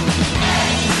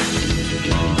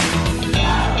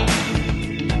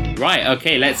 Right,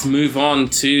 okay, let's move on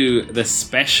to the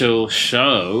special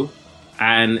show.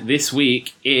 And this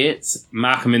week, it's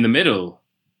Malcolm in the Middle.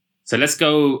 So let's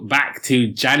go back to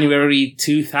January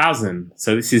 2000.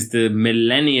 So this is the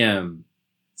millennium.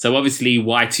 So obviously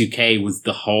Y2K was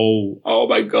the whole, oh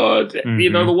my God,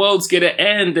 the world's going to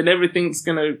end and everything's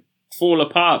going to fall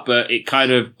apart. But it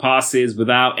kind of passes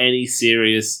without any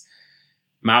serious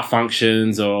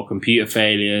malfunctions or computer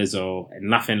failures or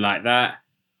nothing like that.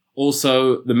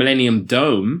 Also, the Millennium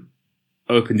Dome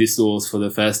opened its doors for the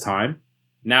first time.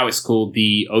 Now it's called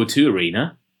the O2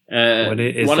 Arena.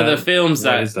 One of the films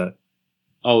What is that?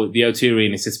 Oh, the O2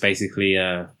 Arena is just basically,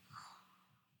 I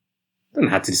don't know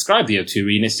how to describe the O2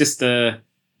 Arena. It's just a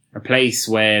place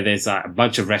where there's like a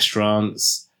bunch of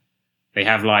restaurants. They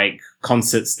have like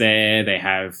concerts there. They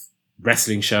have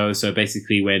wrestling shows. So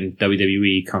basically when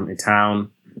WWE come to town,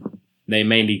 they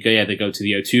mainly go to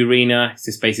the O2 Arena. It's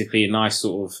just basically a nice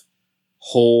sort of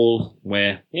hall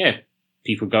where,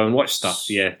 people go and watch stuff.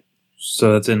 Yeah.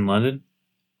 So that's in London?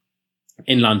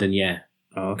 In London, yeah.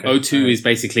 Oh, okay. O2 is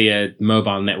basically a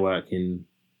mobile network in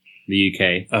the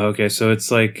UK. Oh, okay. So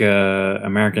it's like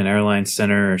American Airlines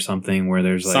Center or something where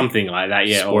there's like something like that,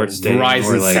 yeah. Sports or stadium Verizon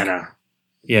or like, Center.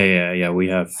 Yeah. We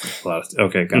have a lot of...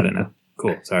 Okay, got it now.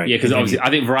 Cool. Sorry. Yeah, because obviously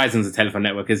I think Verizon's a telephone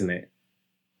network, isn't it?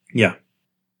 Yeah.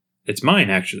 It's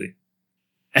mine, actually.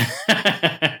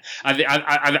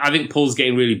 I think Paul's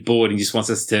getting really bored and just wants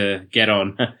us to get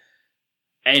on.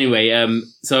 Anyway,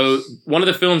 so one of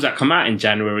the films that come out in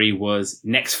January was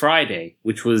Next Friday,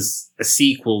 which was a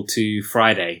sequel to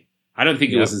Friday. I don't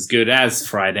think it was as good as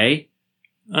Friday.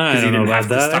 I don't know about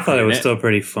that. I thought it was still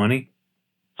pretty funny.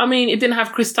 I mean, it didn't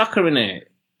have Chris Tucker in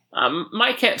it.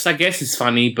 Mike Epps, I guess, is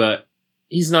funny, but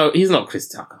he's not Chris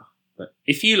Tucker. But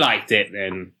if you liked it,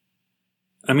 then...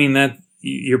 I mean, that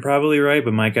you're probably right,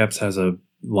 but Mike Epps has a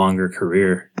longer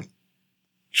career.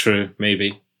 True,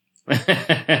 maybe.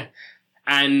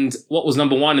 And what was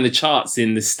number 1 in the charts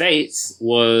in the States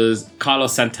was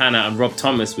Carlos Santana and Rob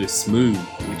Thomas with Smooth,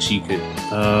 which you could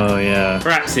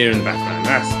perhaps hear in the background.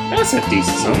 That's a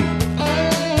decent song.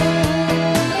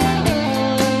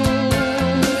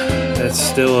 That's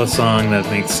still a song that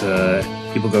makes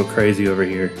people go crazy over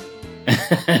here.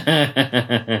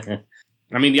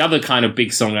 I mean, the other kind of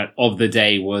big song of the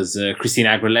day was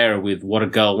Christina Aguilera with What a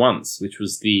Girl Wants, which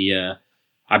was the...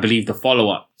 I believe the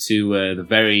follow-up to the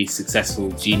very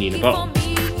successful Genie in a Bottle.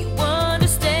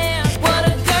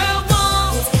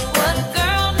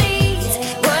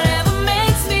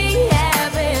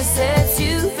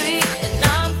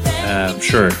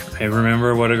 Sure. I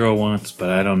remember What a Girl Wants, but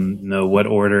I don't know what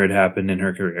order it happened in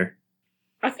her career.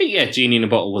 I think, Genie in a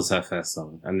Bottle was her first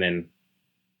song, and then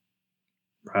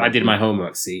I did my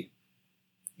homework, see?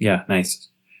 Yeah, nice.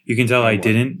 You can tell I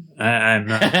didn't. I'm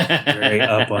not very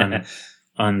up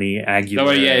on the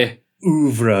Aguilera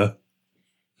oeuvre.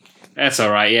 That's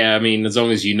all right. Yeah, I mean, as long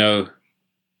as you know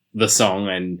the song,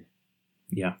 and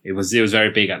it was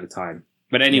very big at the time.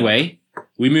 But anyway,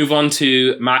 we move on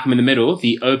to Malcolm in the Middle,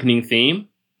 the opening theme,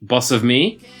 "Boss of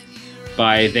Me"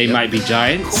 by They Might Be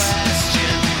Giants.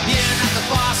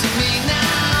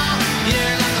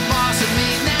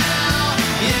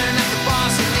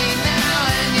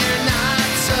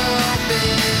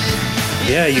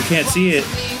 Yeah, you can't see it,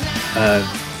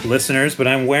 listeners, but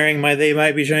I'm wearing my They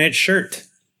Might Be Giant shirt.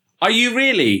 Are you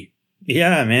really?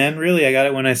 Yeah, man, really. I got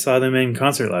it when I saw them in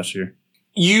concert last year.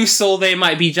 You saw They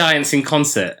Might Be Giants in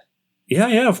concert?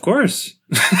 Yeah, of course.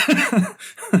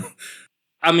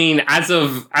 I mean, as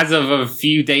of a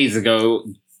few days ago,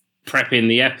 prepping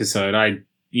the episode, I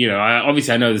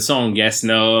obviously I know the song. Yes,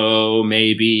 no,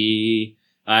 maybe,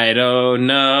 I don't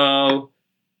know.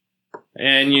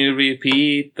 And you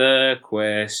repeat the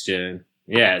question.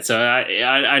 Yeah, so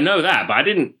I know that, but I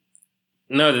didn't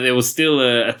know that there was still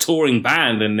a touring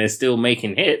band and they're still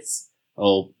making hits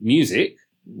or music.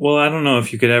 Well, I don't know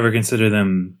if you could ever consider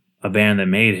them a band that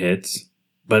made hits,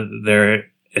 but they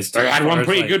had one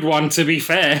pretty good one, to be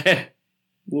fair.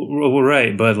 Well,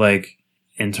 right, but like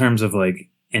in terms of like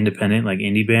independent, like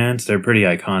indie bands, they're pretty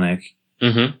iconic.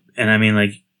 Mm-hmm. And I mean,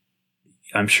 like,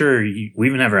 I'm sure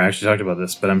we've never actually talked about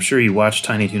this, but I'm sure you watched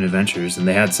Tiny Toon Adventures, and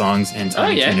they had songs in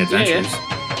Tiny Toon Adventures.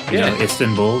 Yeah. You know,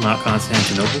 Istanbul, not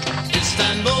Constantinople.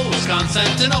 Istanbul was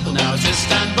Constantinople. Now it's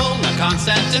Istanbul, not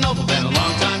Constantinople. Been a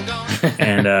long time gone.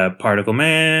 And Particle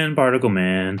Man. Particle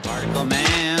Man,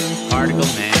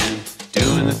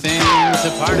 doing the things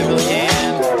a particle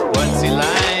can. What's he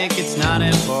like? It's not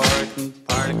important.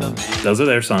 Particle Man. Those are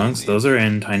their songs. Those are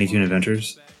in Tiny Toon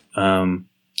Adventures.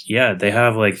 Yeah, they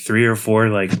have like 3 or 4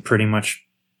 like pretty much.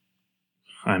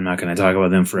 I'm not going to talk about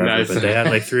them forever, Nice. but they had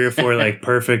like 3 or 4 like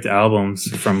perfect albums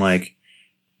from like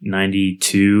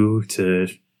 92 to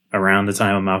around the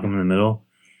time of Malcolm in the Middle.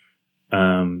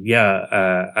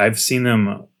 I've seen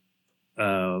them.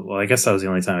 Well, I guess that was the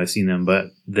only time I've seen them, but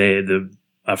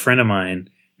a friend of mine,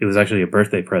 it was actually a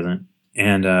birthday present.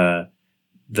 And,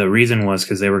 the reason was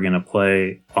because they were going to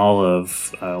play all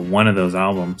of, one of those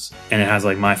albums. And it has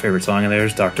like my favorite song of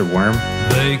theirs, Dr. Worm.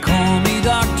 They call me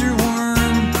Dr.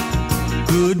 Worm.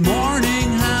 Good morning,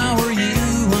 how are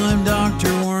you? I'm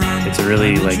Dr. Worm. It's a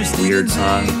really like weird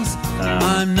song.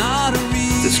 I'm not a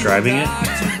real Describing it.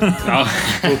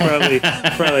 We'll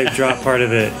probably drop part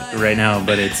of it right now,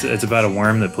 but it's about a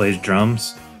worm that plays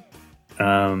drums.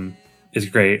 It's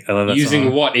great. I love that Using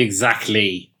song. what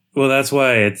exactly? Well, that's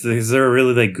why they're a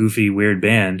really like goofy, weird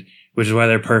band, which is why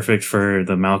they're perfect for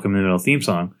the Malcolm in the Middle theme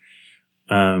song.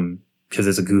 Because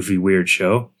it's a goofy, weird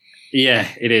show. Yeah,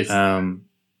 it is.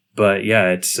 But yeah,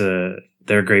 it's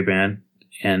they're a great band,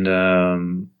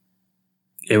 and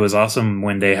it was awesome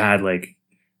when they had like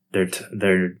their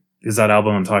because that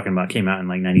album I'm talking about came out in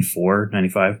like 94,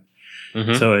 95.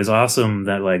 Mhm. So it was awesome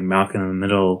that like Malcolm in the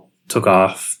Middle took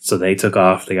off. So they took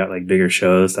off. They got like bigger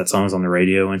shows. That song was on the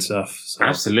radio and stuff. So.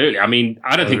 Absolutely. I mean,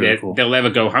 I don't That was think really cool. they'll ever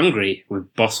go hungry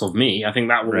with Boss of Me. I think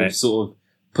that will Right. sort of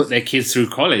put their kids through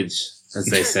college, as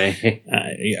they say.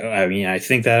 Yeah, I mean, I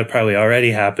think that probably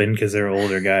already happened because they're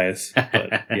older guys.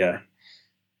 But yeah.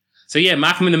 So yeah,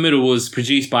 Malcolm in the Middle was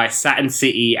produced by Saturn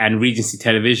City and Regency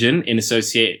Television in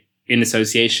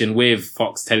association with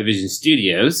Fox Television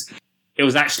Studios. It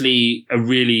was actually a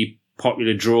really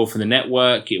popular draw for the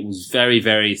network. It was very,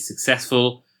 very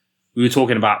successful. We were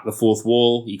talking about the fourth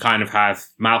wall. You kind of have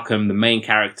Malcolm, the main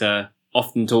character,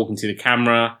 often talking to the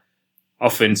camera,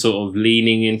 often sort of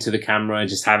leaning into the camera,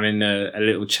 just having a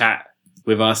little chat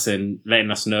with us and letting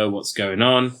us know what's going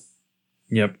on.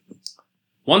 Yep.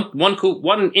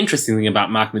 One interesting thing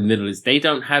about Malcolm in the Middle is they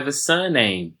don't have a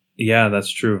surname. Yeah, that's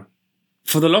true.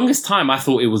 For the longest time, I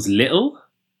thought it was Little,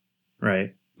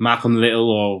 Right. Malcolm Little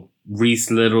or Reese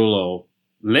Little or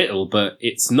Little, but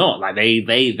it's not. Like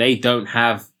they don't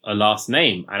have a last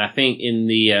name. And I think in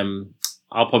the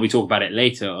I'll probably talk about it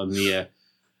later on the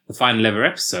final ever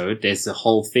episode. There's a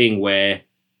whole thing where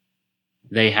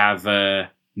they have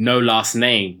no last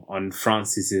name on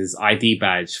Francis's ID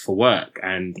badge for work,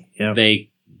 and Yeah.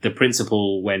 the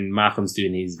principal, when Malcolm's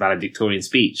doing his valedictorian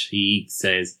speech, he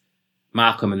says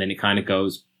Malcolm, and then it kind of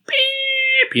goes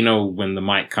beep, you know, when the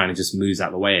mic kind of just moves out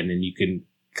of the way, and then you can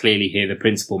clearly hear the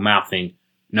principal mouthing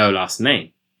no last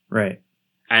name. Right.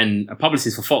 And a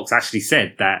publicist for Fox actually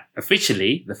said that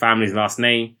officially the family's last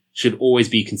name should always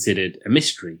be considered a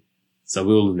mystery. So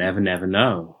we'll never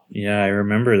know. Yeah, I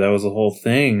remember that was a whole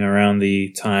thing around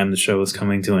the time the show was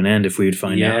coming to an end, if we would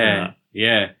find out or not.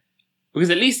 Yeah. Because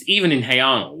at least even in Hey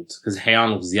Arnold, because Hey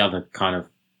Arnold was the other kind of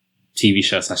TV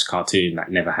show / cartoon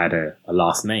that never had a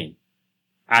last name.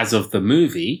 As of the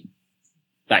movie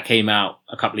that came out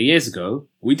a couple of years ago,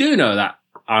 we do know that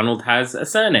Arnold has a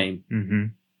surname. Mm-hmm.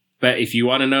 But if you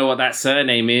want to know what that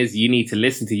surname is, you need to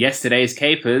listen to yesterday's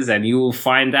Capers and you will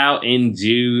find out in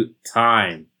due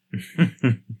time.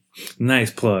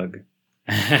 Nice plug.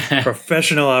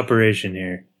 Professional operation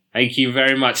here. Thank you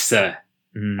very much, sir.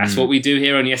 Mhm. That's what we do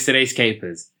here on Yesterday's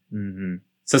Capers. Mhm.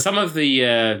 So some of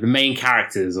the main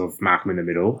characters of Malcolm in the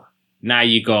Middle. Now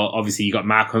you got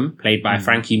Malcolm, played by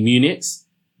Frankie Muniz,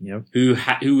 Yep.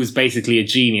 who was basically a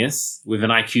genius with an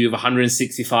IQ of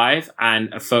 165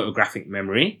 and a photographic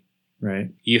memory. Right.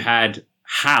 You had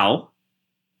Hal,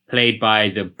 played by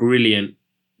the brilliant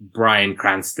Bryan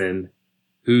Cranston,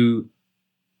 who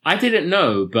I didn't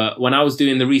know, but when I was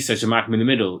doing the research on Malcolm in the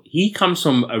Middle, he comes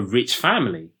from a rich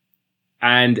family.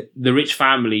 And the rich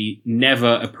family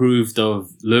never approved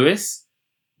of Lewis.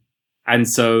 And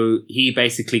so he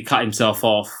basically cut himself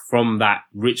off from that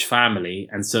rich family.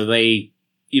 And so they,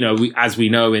 as we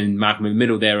know in Malcolm in the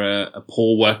Middle, they're a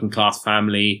poor working class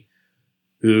family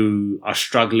who are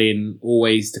struggling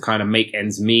always to kind of make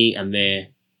ends meet. And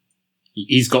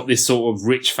he's got this sort of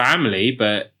rich family,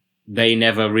 but they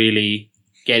never really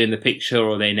get in the picture,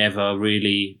 or they never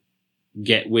really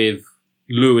get with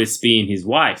Lewis being his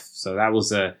wife. So that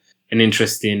was an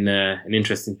interesting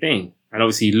thing. And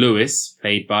obviously Lewis,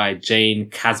 played by Jane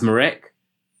Kaczmarek,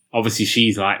 obviously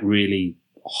she's like really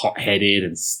hot-headed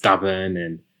and stubborn,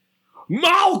 and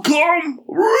Malcolm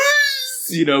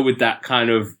Reese, with that kind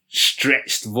of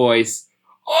stretched voice.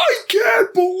 I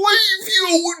can't believe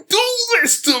you would do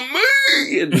this to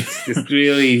me. And it's just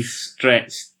really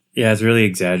stretched. Yeah, it's really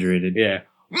exaggerated. Yeah.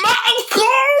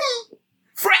 Malcolm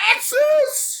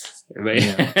Francis.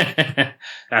 Yeah.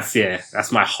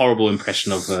 That's my horrible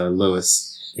impression of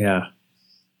Lewis. Yeah.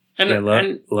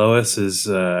 And Lois is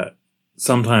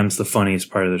sometimes the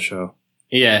funniest part of the show.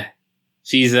 Yeah.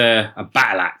 She's a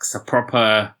battle axe, a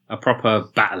proper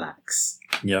battle axe.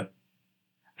 Yep.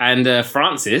 And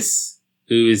Francis,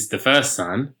 who is the first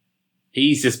son,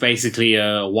 he's just basically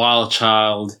a wild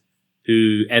child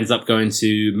who ends up going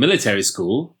to military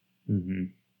school. Mm-hmm.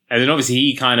 And then obviously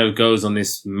he kind of goes on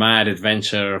this mad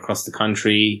adventure across the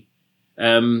country.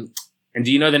 And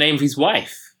do you know the name of his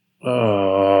wife?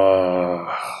 Oh,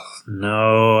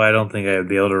 no, I don't think I would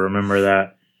be able to remember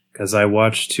that, because I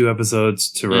watched 2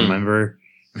 episodes to remember,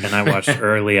 and I watched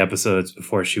early episodes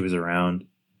before she was around.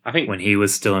 I think when he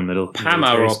was still in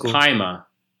Pama or school. Paima.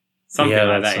 Something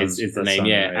like that is the name,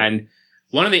 yeah. Right. And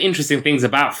one of the interesting things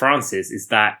about Francis is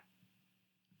that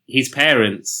his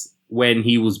parents, when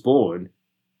he was born,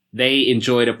 they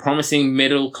enjoyed a promising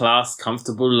middle-class,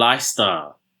 comfortable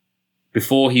lifestyle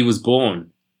before he was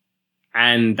born.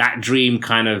 And that dream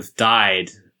kind of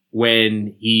died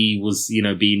when he was,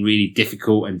 being really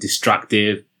difficult and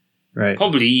destructive. Right.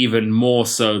 Probably even more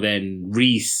so than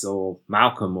Reese or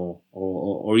Malcolm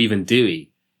or even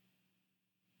Dewey.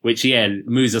 Which,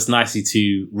 moves us nicely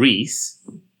to Reese.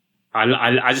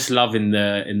 I just love in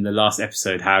the last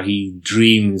episode how he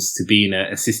dreams to being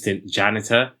an assistant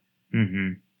janitor.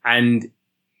 Mm-hmm. And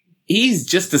he's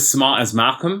just as smart as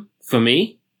Malcolm for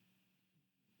me.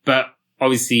 But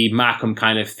obviously Malcolm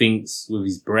kind of thinks with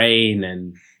his brain,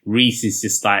 and Reese is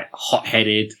just like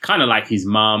hot-headed, kind of like his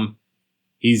mum.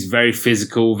 He's very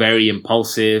physical, very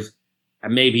impulsive,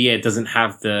 and maybe doesn't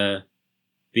have the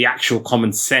actual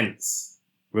common sense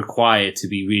required to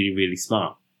be really, really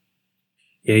smart.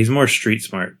 Yeah, he's more street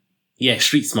smart. Yeah,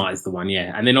 street smart is the one,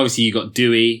 yeah. And then obviously you got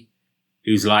Dewey,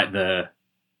 who's like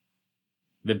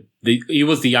he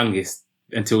was the youngest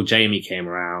until Jamie came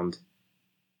around.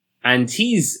 And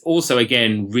he's also,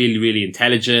 again, really, really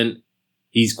intelligent.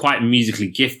 He's quite musically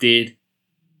gifted,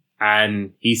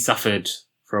 and he suffered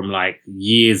from like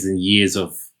years and years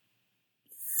of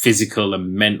physical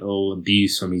and mental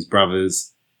abuse from his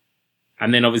brothers.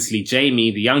 And then obviously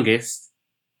Jamie, the youngest,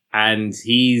 and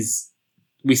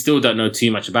we still don't know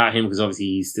too much about him because obviously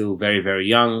he's still very, very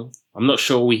young. I'm not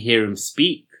sure we hear him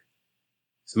speak.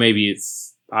 So maybe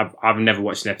I've never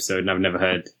watched an episode and I've never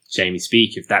heard Jamie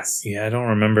speak, if that's... Yeah, I don't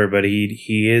remember, but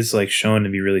he is like shown to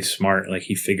be really smart. Like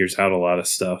he figures out a lot of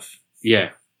stuff.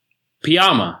 Yeah.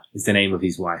 Piama is the name of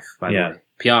his wife, by the way.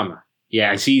 Piama.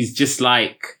 Yeah, and she's just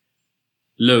like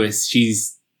Lewis.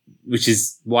 Which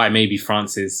is why maybe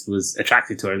Francis was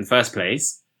attracted to her in the first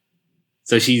place.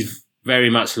 So she's very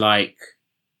much like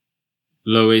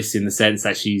Lois in the sense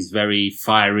that she's very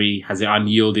fiery, has an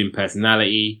unyielding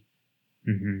personality.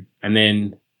 Mm-hmm. And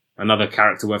then another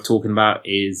character worth talking about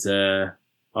is,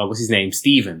 what's his name?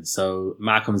 Stephen. So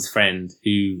Malcolm's friend,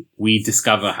 who we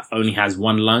discover only has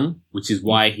one lung, which is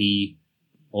why he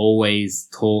always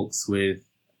talks with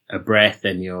a breath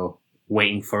and you're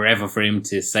waiting forever for him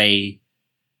to say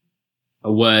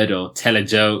a word or tell a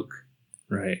joke.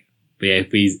 Right. But yeah,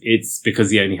 it's because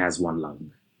he only has one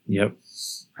lung. Yep.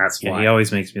 That's why. He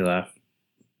always makes me laugh.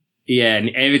 Yeah, and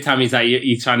every time he's like,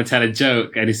 he's trying to tell a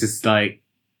joke, and it's just like,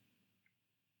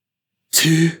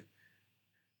 2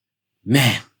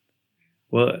 men.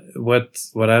 Well,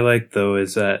 what I like though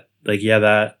is that, like, yeah,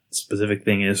 that specific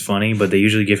thing is funny, but they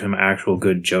usually give him actual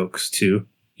good jokes too.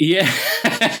 Yeah,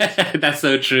 that's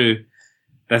so true.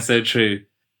 That's so true.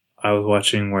 I was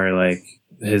watching where like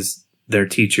their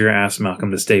teacher asked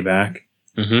Malcolm to stay back,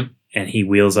 mm-hmm. and he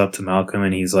wheels up to Malcolm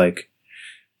and he's like,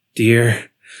 "Dear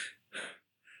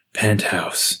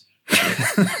penthouse.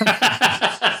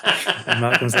 And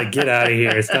Malcolm's like, get out of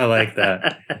here. It's not like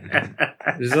that.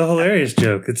 It's a hilarious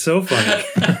joke. It's so funny.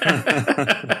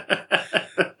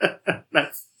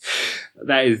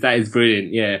 That is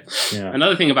brilliant. Yeah.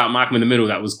 Another thing about Malcolm in the Middle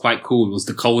that was quite cool was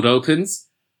the cold opens.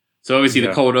 So obviously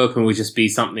the cold open would just be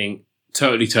something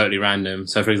totally random.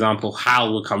 So for example,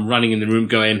 Hal would come running in the room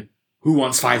going, "Who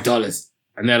wants $5?"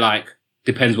 And they're like,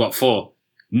 "Depends what for."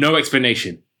 No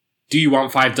explanation. "Do you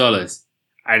want $5?"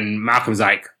 And Malcolm's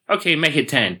like, "Okay, make it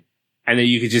 10." And then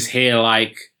you could just hear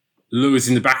like Lewis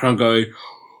in the background going,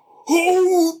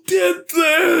 "Who did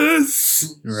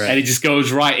this?" Right. And it just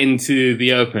goes right into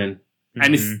the open.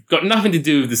 And it's got nothing to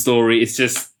do with the story. It's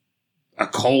just a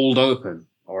cold open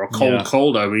or a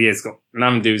cold open. Yeah, it's got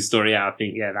nothing to do with the story. Yeah, I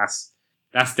think,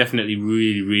 that's definitely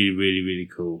really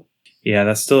cool. Yeah,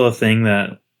 that's still a thing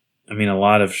that, I mean, a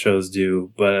lot of shows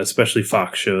do, but especially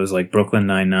Fox shows like Brooklyn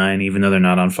Nine-Nine, even though they're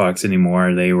not on Fox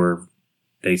anymore, they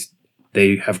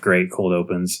have great cold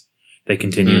opens. They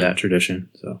continue that tradition.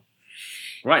 So,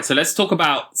 right. So let's talk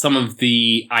about some of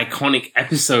the iconic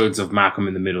episodes of Malcolm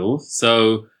in the Middle.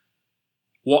 So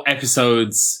what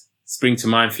episodes spring to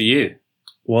mind for you?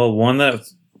 Well, one that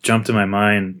jumped to my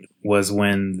mind was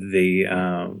when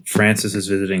Francis is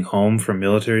visiting home from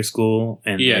military school,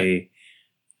 and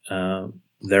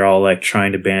they're all like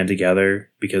trying to band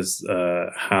together because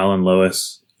Hal and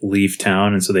Lois leave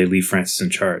town, and so they leave Francis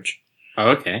in charge. Oh,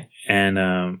 okay. And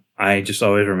I just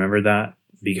always remembered that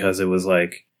because it was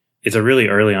like, it's a really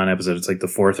early on episode. It's like the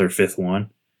 4th or 5th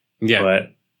one. Yeah.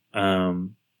 But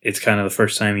it's kind of the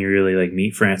first time you really like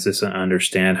meet Francis and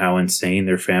understand how insane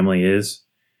their family is.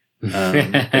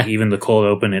 Like even the cold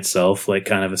open itself like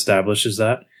kind of establishes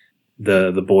that.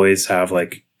 The boys have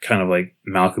like kind of like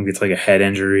Malcolm gets like a head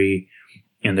injury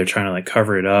and they're trying to like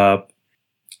cover it up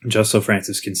just so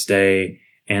Francis can stay.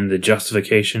 And the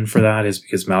justification for that is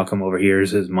because Malcolm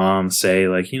overhears his mom say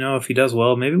like, if he does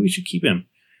well, maybe we should keep him.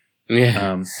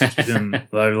 Yeah. Keep him,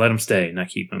 let him stay, not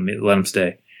keep him, let him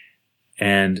stay.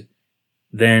 And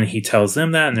then he tells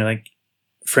them that and they're like,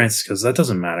 Francis goes, that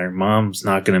doesn't matter. Mom's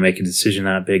not going to make a decision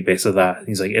that big based on that. And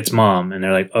he's like, it's mom. And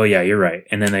they're like, oh yeah, you're right.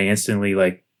 And then they instantly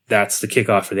like, that's the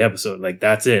kickoff for the episode. Like,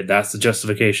 that's it. That's the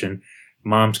justification.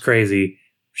 Mom's crazy.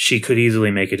 She could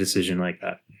easily make a decision like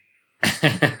that.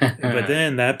 But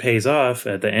then that pays off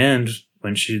at the end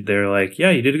when they're like, yeah,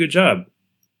 you did a good job.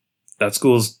 That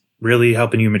school's really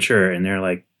helping you mature. And they're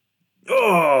like,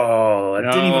 oh, it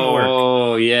didn't even work.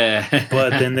 Oh, yeah.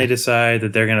 But then they decide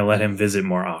that they're going to let him visit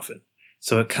more often.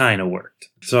 So it kind of worked.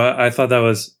 So I thought that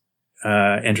was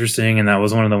interesting. And that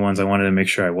was one of the ones I wanted to make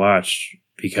sure I watched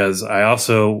because I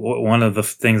also, one of the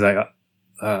things that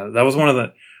was one of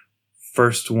the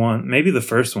first one, maybe the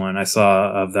first one I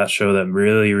saw of that show that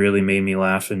really, really made me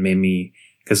laugh and made me,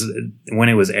 because when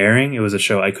it was airing, it was a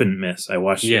show I couldn't miss. I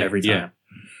watched it every time.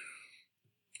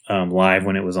 Live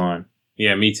when it was on.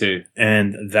 Yeah, me too.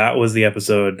 And that was the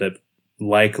episode that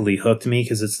likely hooked me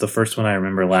because it's the first one I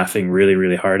remember laughing really,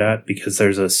 really hard at because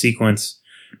there's a sequence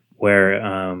where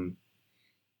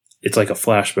it's like a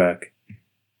flashback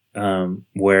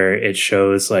where it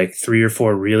shows like 3 or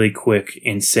 4 really quick,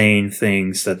 insane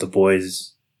things that the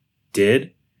boys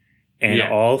did. And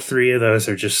all 3 of those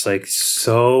are just like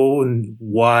so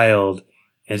wild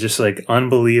and just like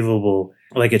unbelievable.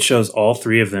 Like it shows all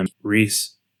 3 of them,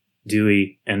 Reese,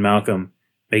 Dewey, and Malcolm,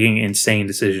 making insane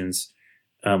decisions,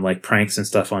 like pranks and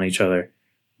stuff on each other,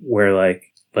 where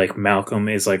like Malcolm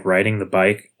is like riding the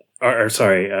bike, or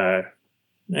sorry,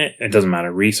 it doesn't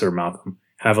matter, Reese or Malcolm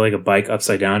have like a bike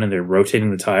upside down and they're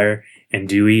rotating the tire, and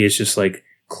Dewey is just like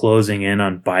closing in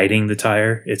on biting the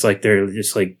tire. It's like they're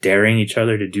just like daring each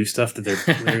other to do stuff that they're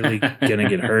clearly gonna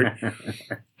get hurt.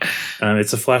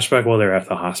 It's a flashback while they're at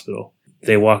the hospital.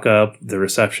 They walk up, the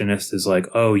receptionist is like,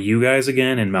 oh, you guys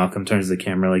again? And Malcolm turns to the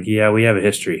camera like, yeah, we have a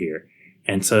history here.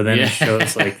 And so then it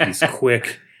shows like these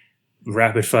quick,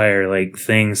 rapid fire like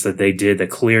things that they did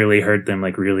that clearly hurt them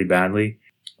like really badly.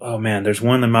 Oh man, there's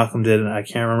one that Malcolm did and I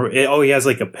can't remember. He has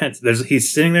like a pencil.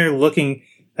 He's sitting there looking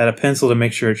at a pencil to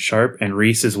make sure it's sharp, and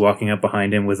Reese is walking up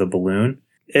behind him with a balloon.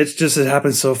 It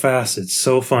happens so fast. It's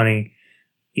so funny.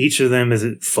 Each of them is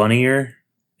funnier.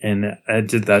 And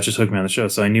that just hooked me on the show.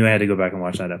 So I knew I had to go back and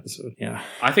watch that episode. Yeah.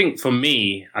 I think for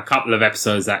me, a couple of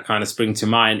episodes that kind of spring to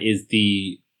mind is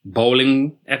the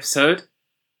bowling episode.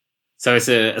 So it's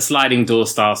a sliding door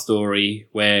style story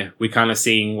where we're kind of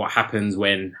seeing what happens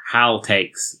when Hal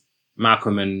takes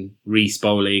Malcolm and Reese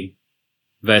bowling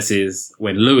versus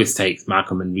when Lewis takes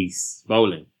Malcolm and Reese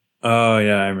bowling. Oh,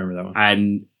 yeah, I remember that one.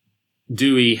 And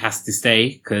Dewey has to stay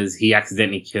because he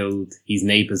accidentally killed his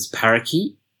neighbor's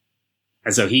parakeet.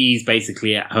 And so he's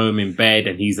basically at home in bed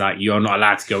and he's like, you're not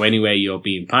allowed to go anywhere. You're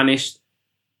being punished.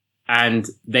 And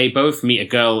they both meet a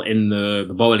girl in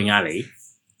the bowling alley.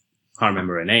 Can't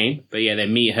remember her name, but yeah, they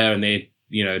meet her and they,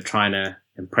 trying to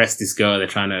impress this girl. They're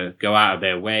trying to go out of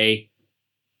their way.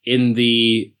 In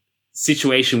the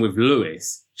situation with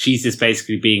Lewis, she's just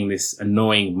basically being this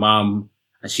annoying mum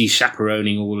and she's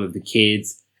chaperoning all of the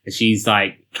kids and she's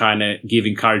like trying to give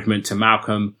encouragement to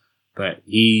Malcolm, but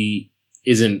he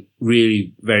isn't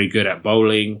really very good at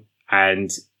bowling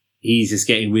and he's just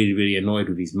getting really, really annoyed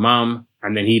with his mum.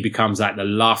 And then he becomes like the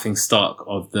laughing stock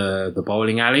of the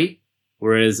bowling alley.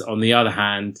 Whereas on the other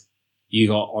hand, you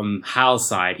got on Hal's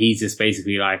side, he's just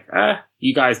basically like,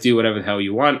 you guys do whatever the hell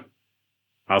you want.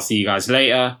 I'll see you guys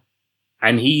later.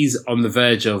 And he's on the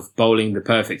verge of bowling the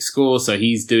perfect score. So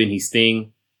he's doing his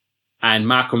thing. And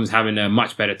Malcolm's having a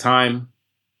much better time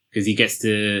because he gets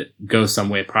to go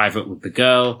somewhere private with the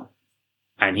girl.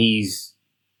 And he's,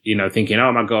 thinking,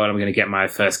 oh my God, I'm going to get my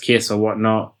first kiss or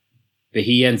whatnot. But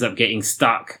he ends up getting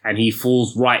stuck and he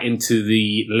falls right into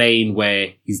the lane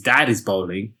where his dad is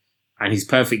bowling and his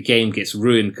perfect game gets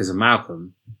ruined because of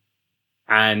Malcolm.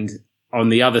 And on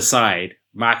the other side,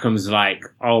 Malcolm's like,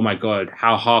 oh my God,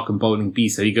 how hard can bowling be?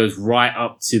 So he goes right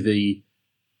up to the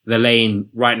lane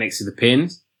right next to the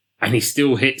pins and he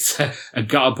still hits a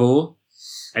gutter ball.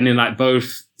 And in like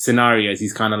both scenarios,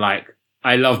 he's kind of like,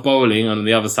 I love bowling. And on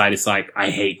the other side, it's like,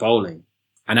 I hate bowling.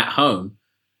 And at home,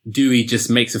 Dewey just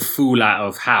makes a fool out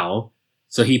of Hal.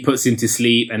 So he puts him to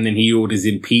sleep and then he orders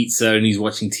him pizza and he's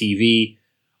watching TV.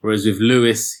 Whereas with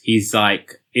Lewis, he's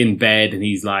like in bed and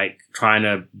he's like trying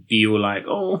to be all like,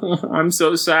 oh, I'm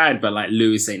so sad. But like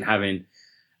Lewis ain't having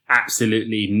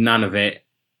absolutely none of it.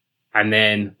 And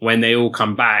then when they all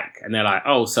come back and they're like,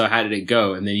 oh, so how did it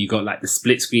go? And then you got like the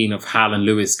split screen of Hal and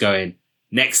Lewis going,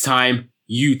 next time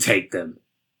you take them.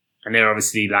 And they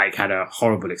obviously like had a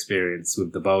horrible experience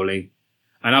with the bowling.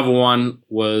 Another one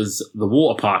was the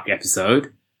water park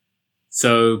episode.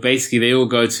 So basically they all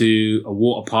go to a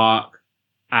water park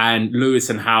and Lewis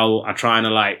and Hal are trying to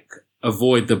like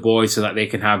avoid the boys so that they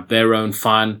can have their own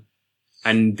fun.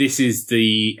 And this is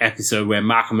the episode where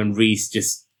Malcolm and Reese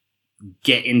just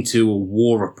get into a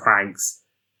war of pranks.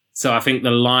 So I think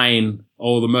the line,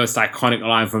 or the most iconic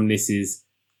line from this is,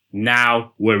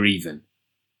 now we're even.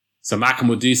 So Malcolm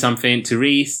will do something to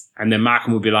Reese and then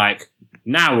Malcolm will be like,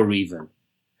 now we're even.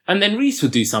 And then Reese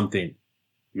would do something.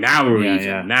 Now we're even.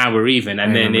 Yeah. Now we're even.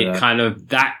 And then it kind of,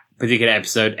 that particular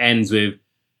episode ends with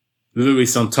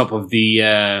Lewis on top of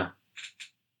the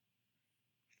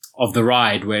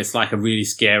ride where it's like a really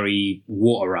scary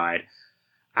water ride.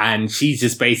 And she's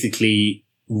just basically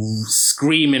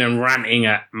screaming and ranting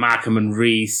at Malcolm and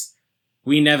Reese.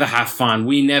 We never have fun.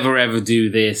 We never ever do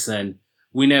this. And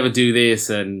we never do this.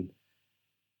 And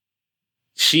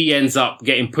she ends up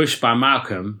getting pushed by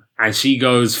Malcolm. And she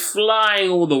goes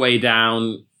flying all the way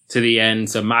down to the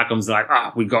end. So Malcolm's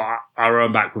like, we got our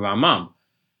own back with our mum.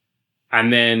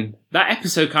 And then that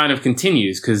episode kind of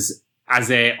continues because as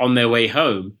they're on their way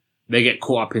home, they get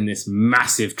caught up in this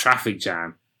massive traffic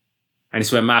jam. And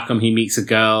it's where Malcolm, he meets a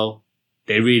girl.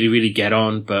 They really, really get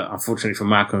on. But unfortunately for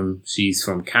Malcolm, she's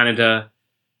from Canada.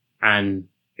 And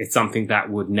it's something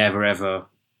that would never, ever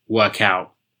work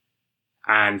out.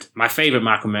 And my favorite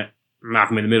Malcolm in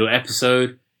the Middle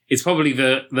episode, it's probably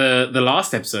the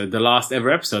last episode, the last ever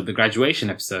episode, the graduation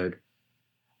episode.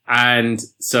 And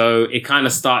so it kind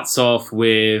of starts off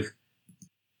with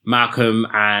Malcolm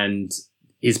and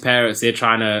his parents. They're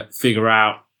trying to figure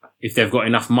out if they've got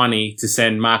enough money to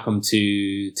send Malcolm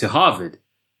to Harvard.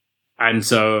 And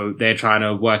so they're trying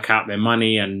to work out their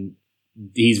money and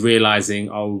he's realizing,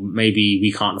 oh, maybe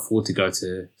we can't afford to go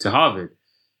to Harvard.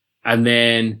 And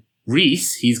then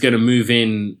Reese, he's going to move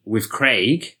in with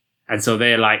Craig. And so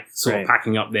they're like sort of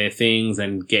packing up their things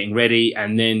and getting ready.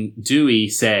 And then Dewey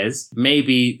says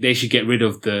maybe they should get rid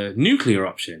of the nuclear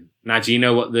option. Now, do you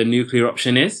know what the nuclear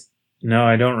option is? No,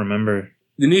 I don't remember.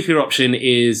 The nuclear option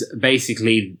is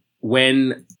basically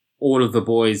when all of the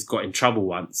boys got in trouble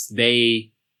once,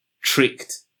 they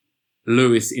tricked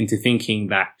Lewis into thinking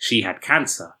that she had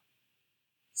cancer.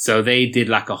 So they did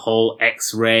like a whole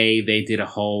X-ray. They did a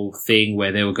whole thing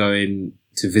where they were going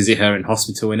to visit her in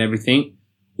hospital and everything.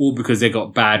 All because they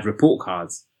got bad report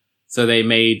cards. So they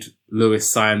made Lewis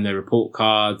sign the report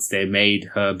cards. They made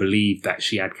her believe that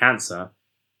she had cancer.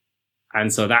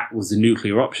 And so that was the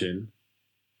nuclear option.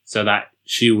 So that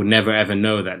she would never ever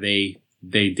know that they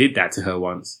did that to her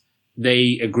once.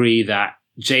 They agree that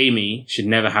Jamie should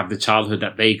never have the childhood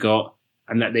that they got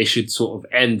and that they should sort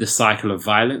of end the cycle of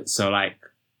violence. So like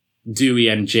Dewey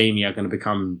and Jamie are going to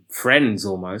become friends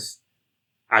almost.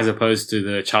 as opposed to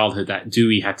the childhood that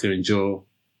Dewey had to endure.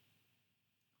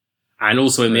 And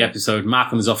also in the episode,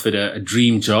 Malcolm is offered a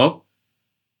dream job.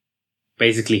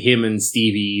 Basically, him and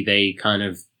Stevie, they kind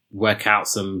of work out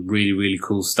some really, really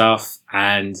cool stuff,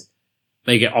 and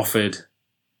they get offered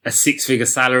a 6-figure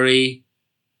salary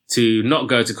to not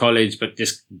go to college, but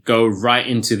just go right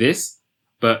into this.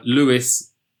 But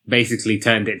Lewis basically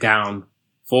turned it down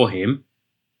for him.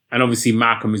 And obviously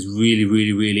Malcolm is really,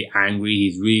 really, really angry.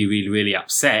 He's really, really, really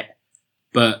upset.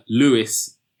 But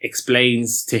Lewis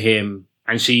explains to him,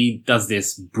 and she does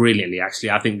this brilliantly,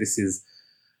 actually. I think this is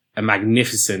a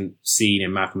magnificent scene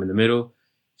in Malcolm in the Middle.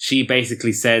 She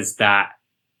basically says that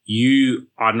you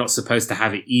are not supposed to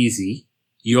have it easy.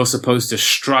 You're supposed to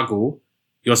struggle.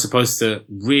 You're supposed to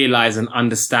realize and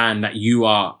understand that you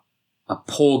are a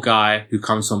poor guy who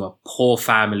comes from a poor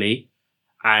family.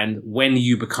 And when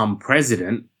you become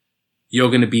president, you're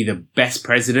going to be the best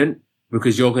president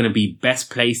because you're going to be best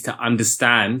placed to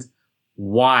understand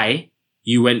why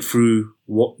you went through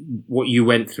what you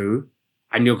went through.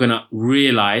 And you're going to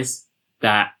realize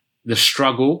that the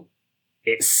struggle,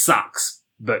 it sucks,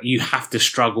 but you have to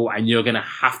struggle, and you're going to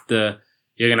have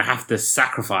to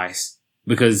sacrifice,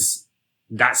 because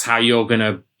that's how you're going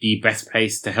to be best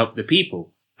placed to help the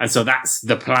people. And so that's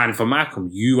the plan for Malcolm.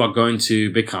 You are going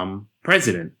to become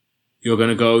president. You're going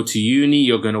to go to uni.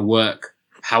 You're going to work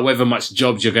however much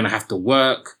jobs you're going to have to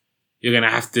work. You're going to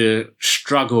have to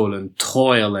struggle and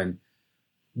toil and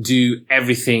do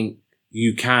everything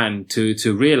you can to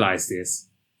realize this.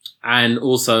 And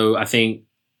also, I think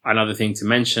another thing to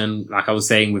mention, like I was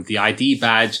saying with the ID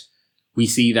badge, we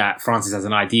see that Francis has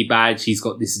an ID badge. He's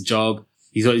got this job.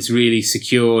 He's got this really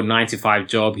secure 9-to-5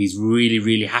 job. He's really,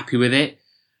 really happy with it.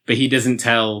 But he doesn't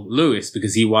tell Lewis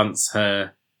because he wants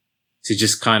her to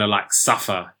just kind of like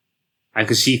suffer. And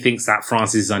because she thinks that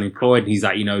Francis is unemployed. He's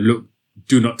like, look,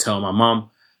 do not tell my mom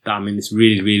that I'm in this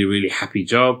really, really, really happy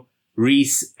job.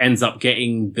 Reese ends up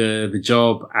getting the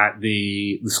job at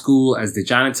the school as the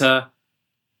janitor.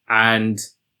 And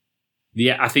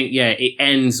I think, it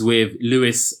ends with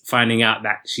Lewis finding out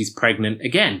that she's pregnant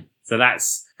again. So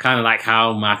that's kind of like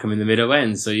how Malcolm in the Middle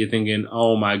ends. So you're thinking,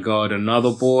 oh my God,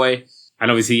 another boy. And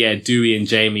obviously, Dewey and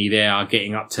Jamie, they are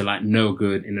getting up to like no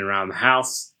good in and around the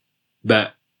house,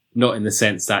 but not in the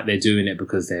sense that they're doing it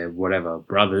because they're whatever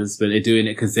brothers, but they're doing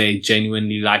it because they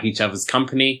genuinely like each other's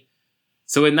company.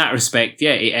 So in that respect,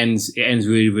 it ends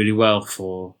really, really well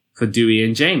for Dewey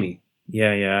and Jamie.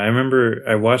 Yeah. I remember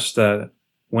I watched that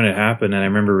when it happened, and I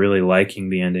remember really liking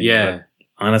the ending. Yeah. But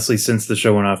honestly, since the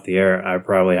show went off the air, I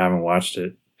probably haven't watched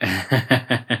it.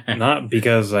 Not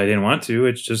because I didn't want to,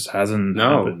 it just hasn't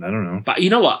happened. I don't know. But you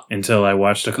know what? Until I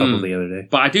watched a couple the other day.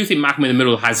 But I do think Malcolm in the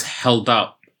Middle has held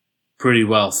up pretty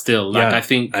well still. Like, I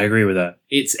think I agree with that.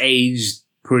 It's aged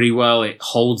pretty well. It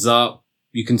holds up.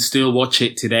 You can still watch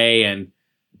it today, and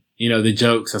the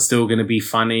jokes are still going to be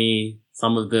funny.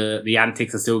 Some of the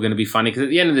antics are still going to be funny, because at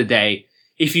the end of the day,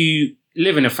 if you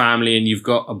live in a family and you've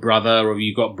got a brother or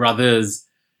you've got brothers,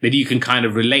 then you can kind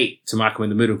of relate to Malcolm in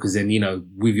the Middle, because then,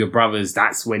 with your brothers,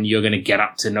 that's when you're going to get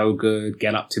up to no good,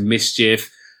 get up to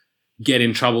mischief, get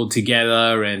in trouble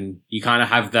together, and you kind of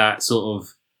have that sort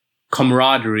of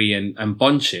camaraderie and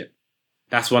bondship.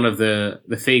 That's one of the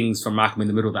things from Malcolm in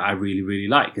the Middle that I really, really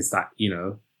like, is that,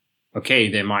 okay,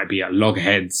 there might be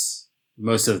loggerheads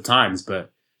most of the times,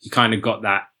 but you kind of got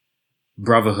that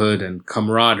brotherhood and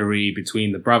camaraderie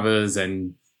between the brothers,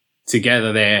 and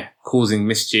together they're causing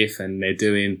mischief, and they're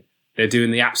doing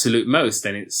the absolute most.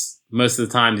 And it's most of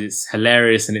the times it's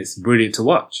hilarious and it's brilliant to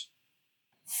watch.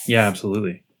 Yeah,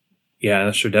 absolutely. Yeah,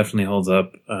 that show definitely holds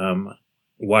up.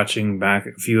 Watching back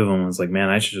a few of them, I was like, man,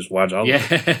 I should just watch all of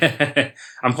them. Yeah.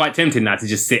 I'm quite tempted now to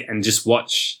just sit and just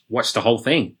watch the whole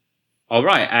thing. All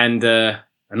right. And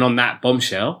on that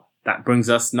bombshell, that brings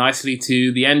us nicely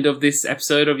to the end of this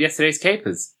episode of Yesterday's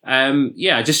Capers.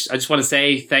 I just want to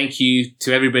say thank you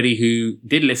to everybody who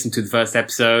did listen to the first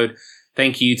episode.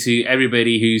 Thank you to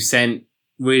everybody who sent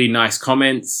really nice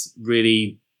comments,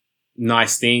 really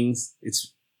nice things.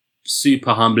 It's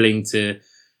super humbling to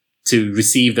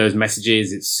receive those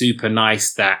messages. It's super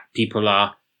nice that people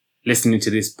are listening to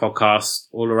this podcast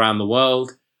all around the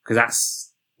world, because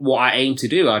that's what I aim to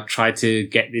do. I try to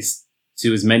get this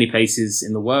to as many places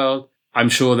in the world. I'm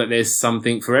sure that there's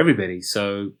something for everybody.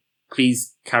 So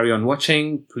please carry on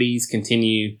watching. Please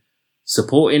continue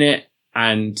supporting it.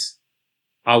 And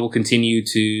I will continue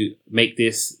to make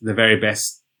this the very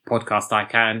best podcast I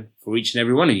can for each and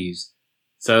every one of you.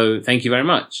 So thank you very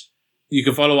much. You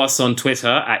can follow us on Twitter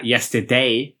at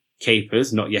Yesterday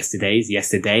Capers, not yesterday's,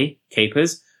 Yesterday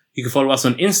Capers. You can follow us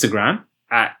on Instagram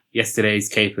at Yesterday's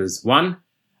Capers 1.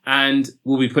 And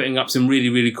we'll be putting up some really,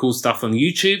 really cool stuff on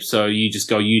YouTube. So you just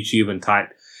go YouTube and type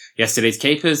Yesterday's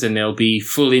Capers, and there'll be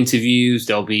full interviews.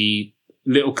 There'll be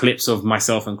little clips of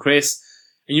myself and Chris,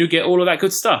 and you'll get all of that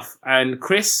good stuff. And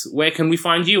Chris, where can we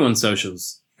find you on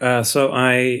socials? So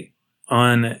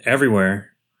on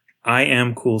everywhere, I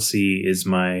am Cool C is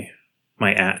my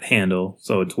 @ handle.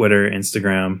 So Twitter,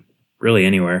 Instagram, really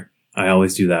anywhere. I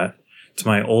always do that. It's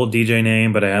my old DJ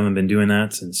name, but I haven't been doing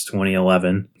that since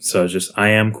 2011. So just I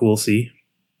am Cool C,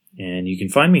 and you can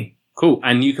find me. Cool.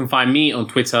 And you can find me on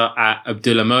Twitter at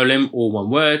Abdullah Molim, all one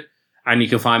word. And you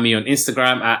can find me on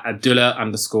Instagram at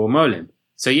Abdullah_Molim.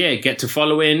 So yeah, get to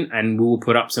follow in, and we'll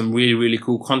put up some really, really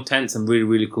cool content, some really,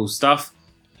 really cool stuff.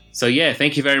 So yeah,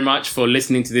 thank you very much for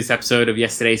listening to this episode of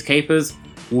Yesterday's Capers.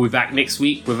 We'll be back next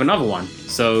week with another one.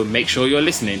 So make sure you're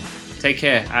listening. Take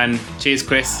care, and cheers,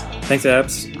 Chris. Thanks,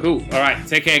 Abs. Cool. All right.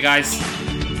 Take care, guys.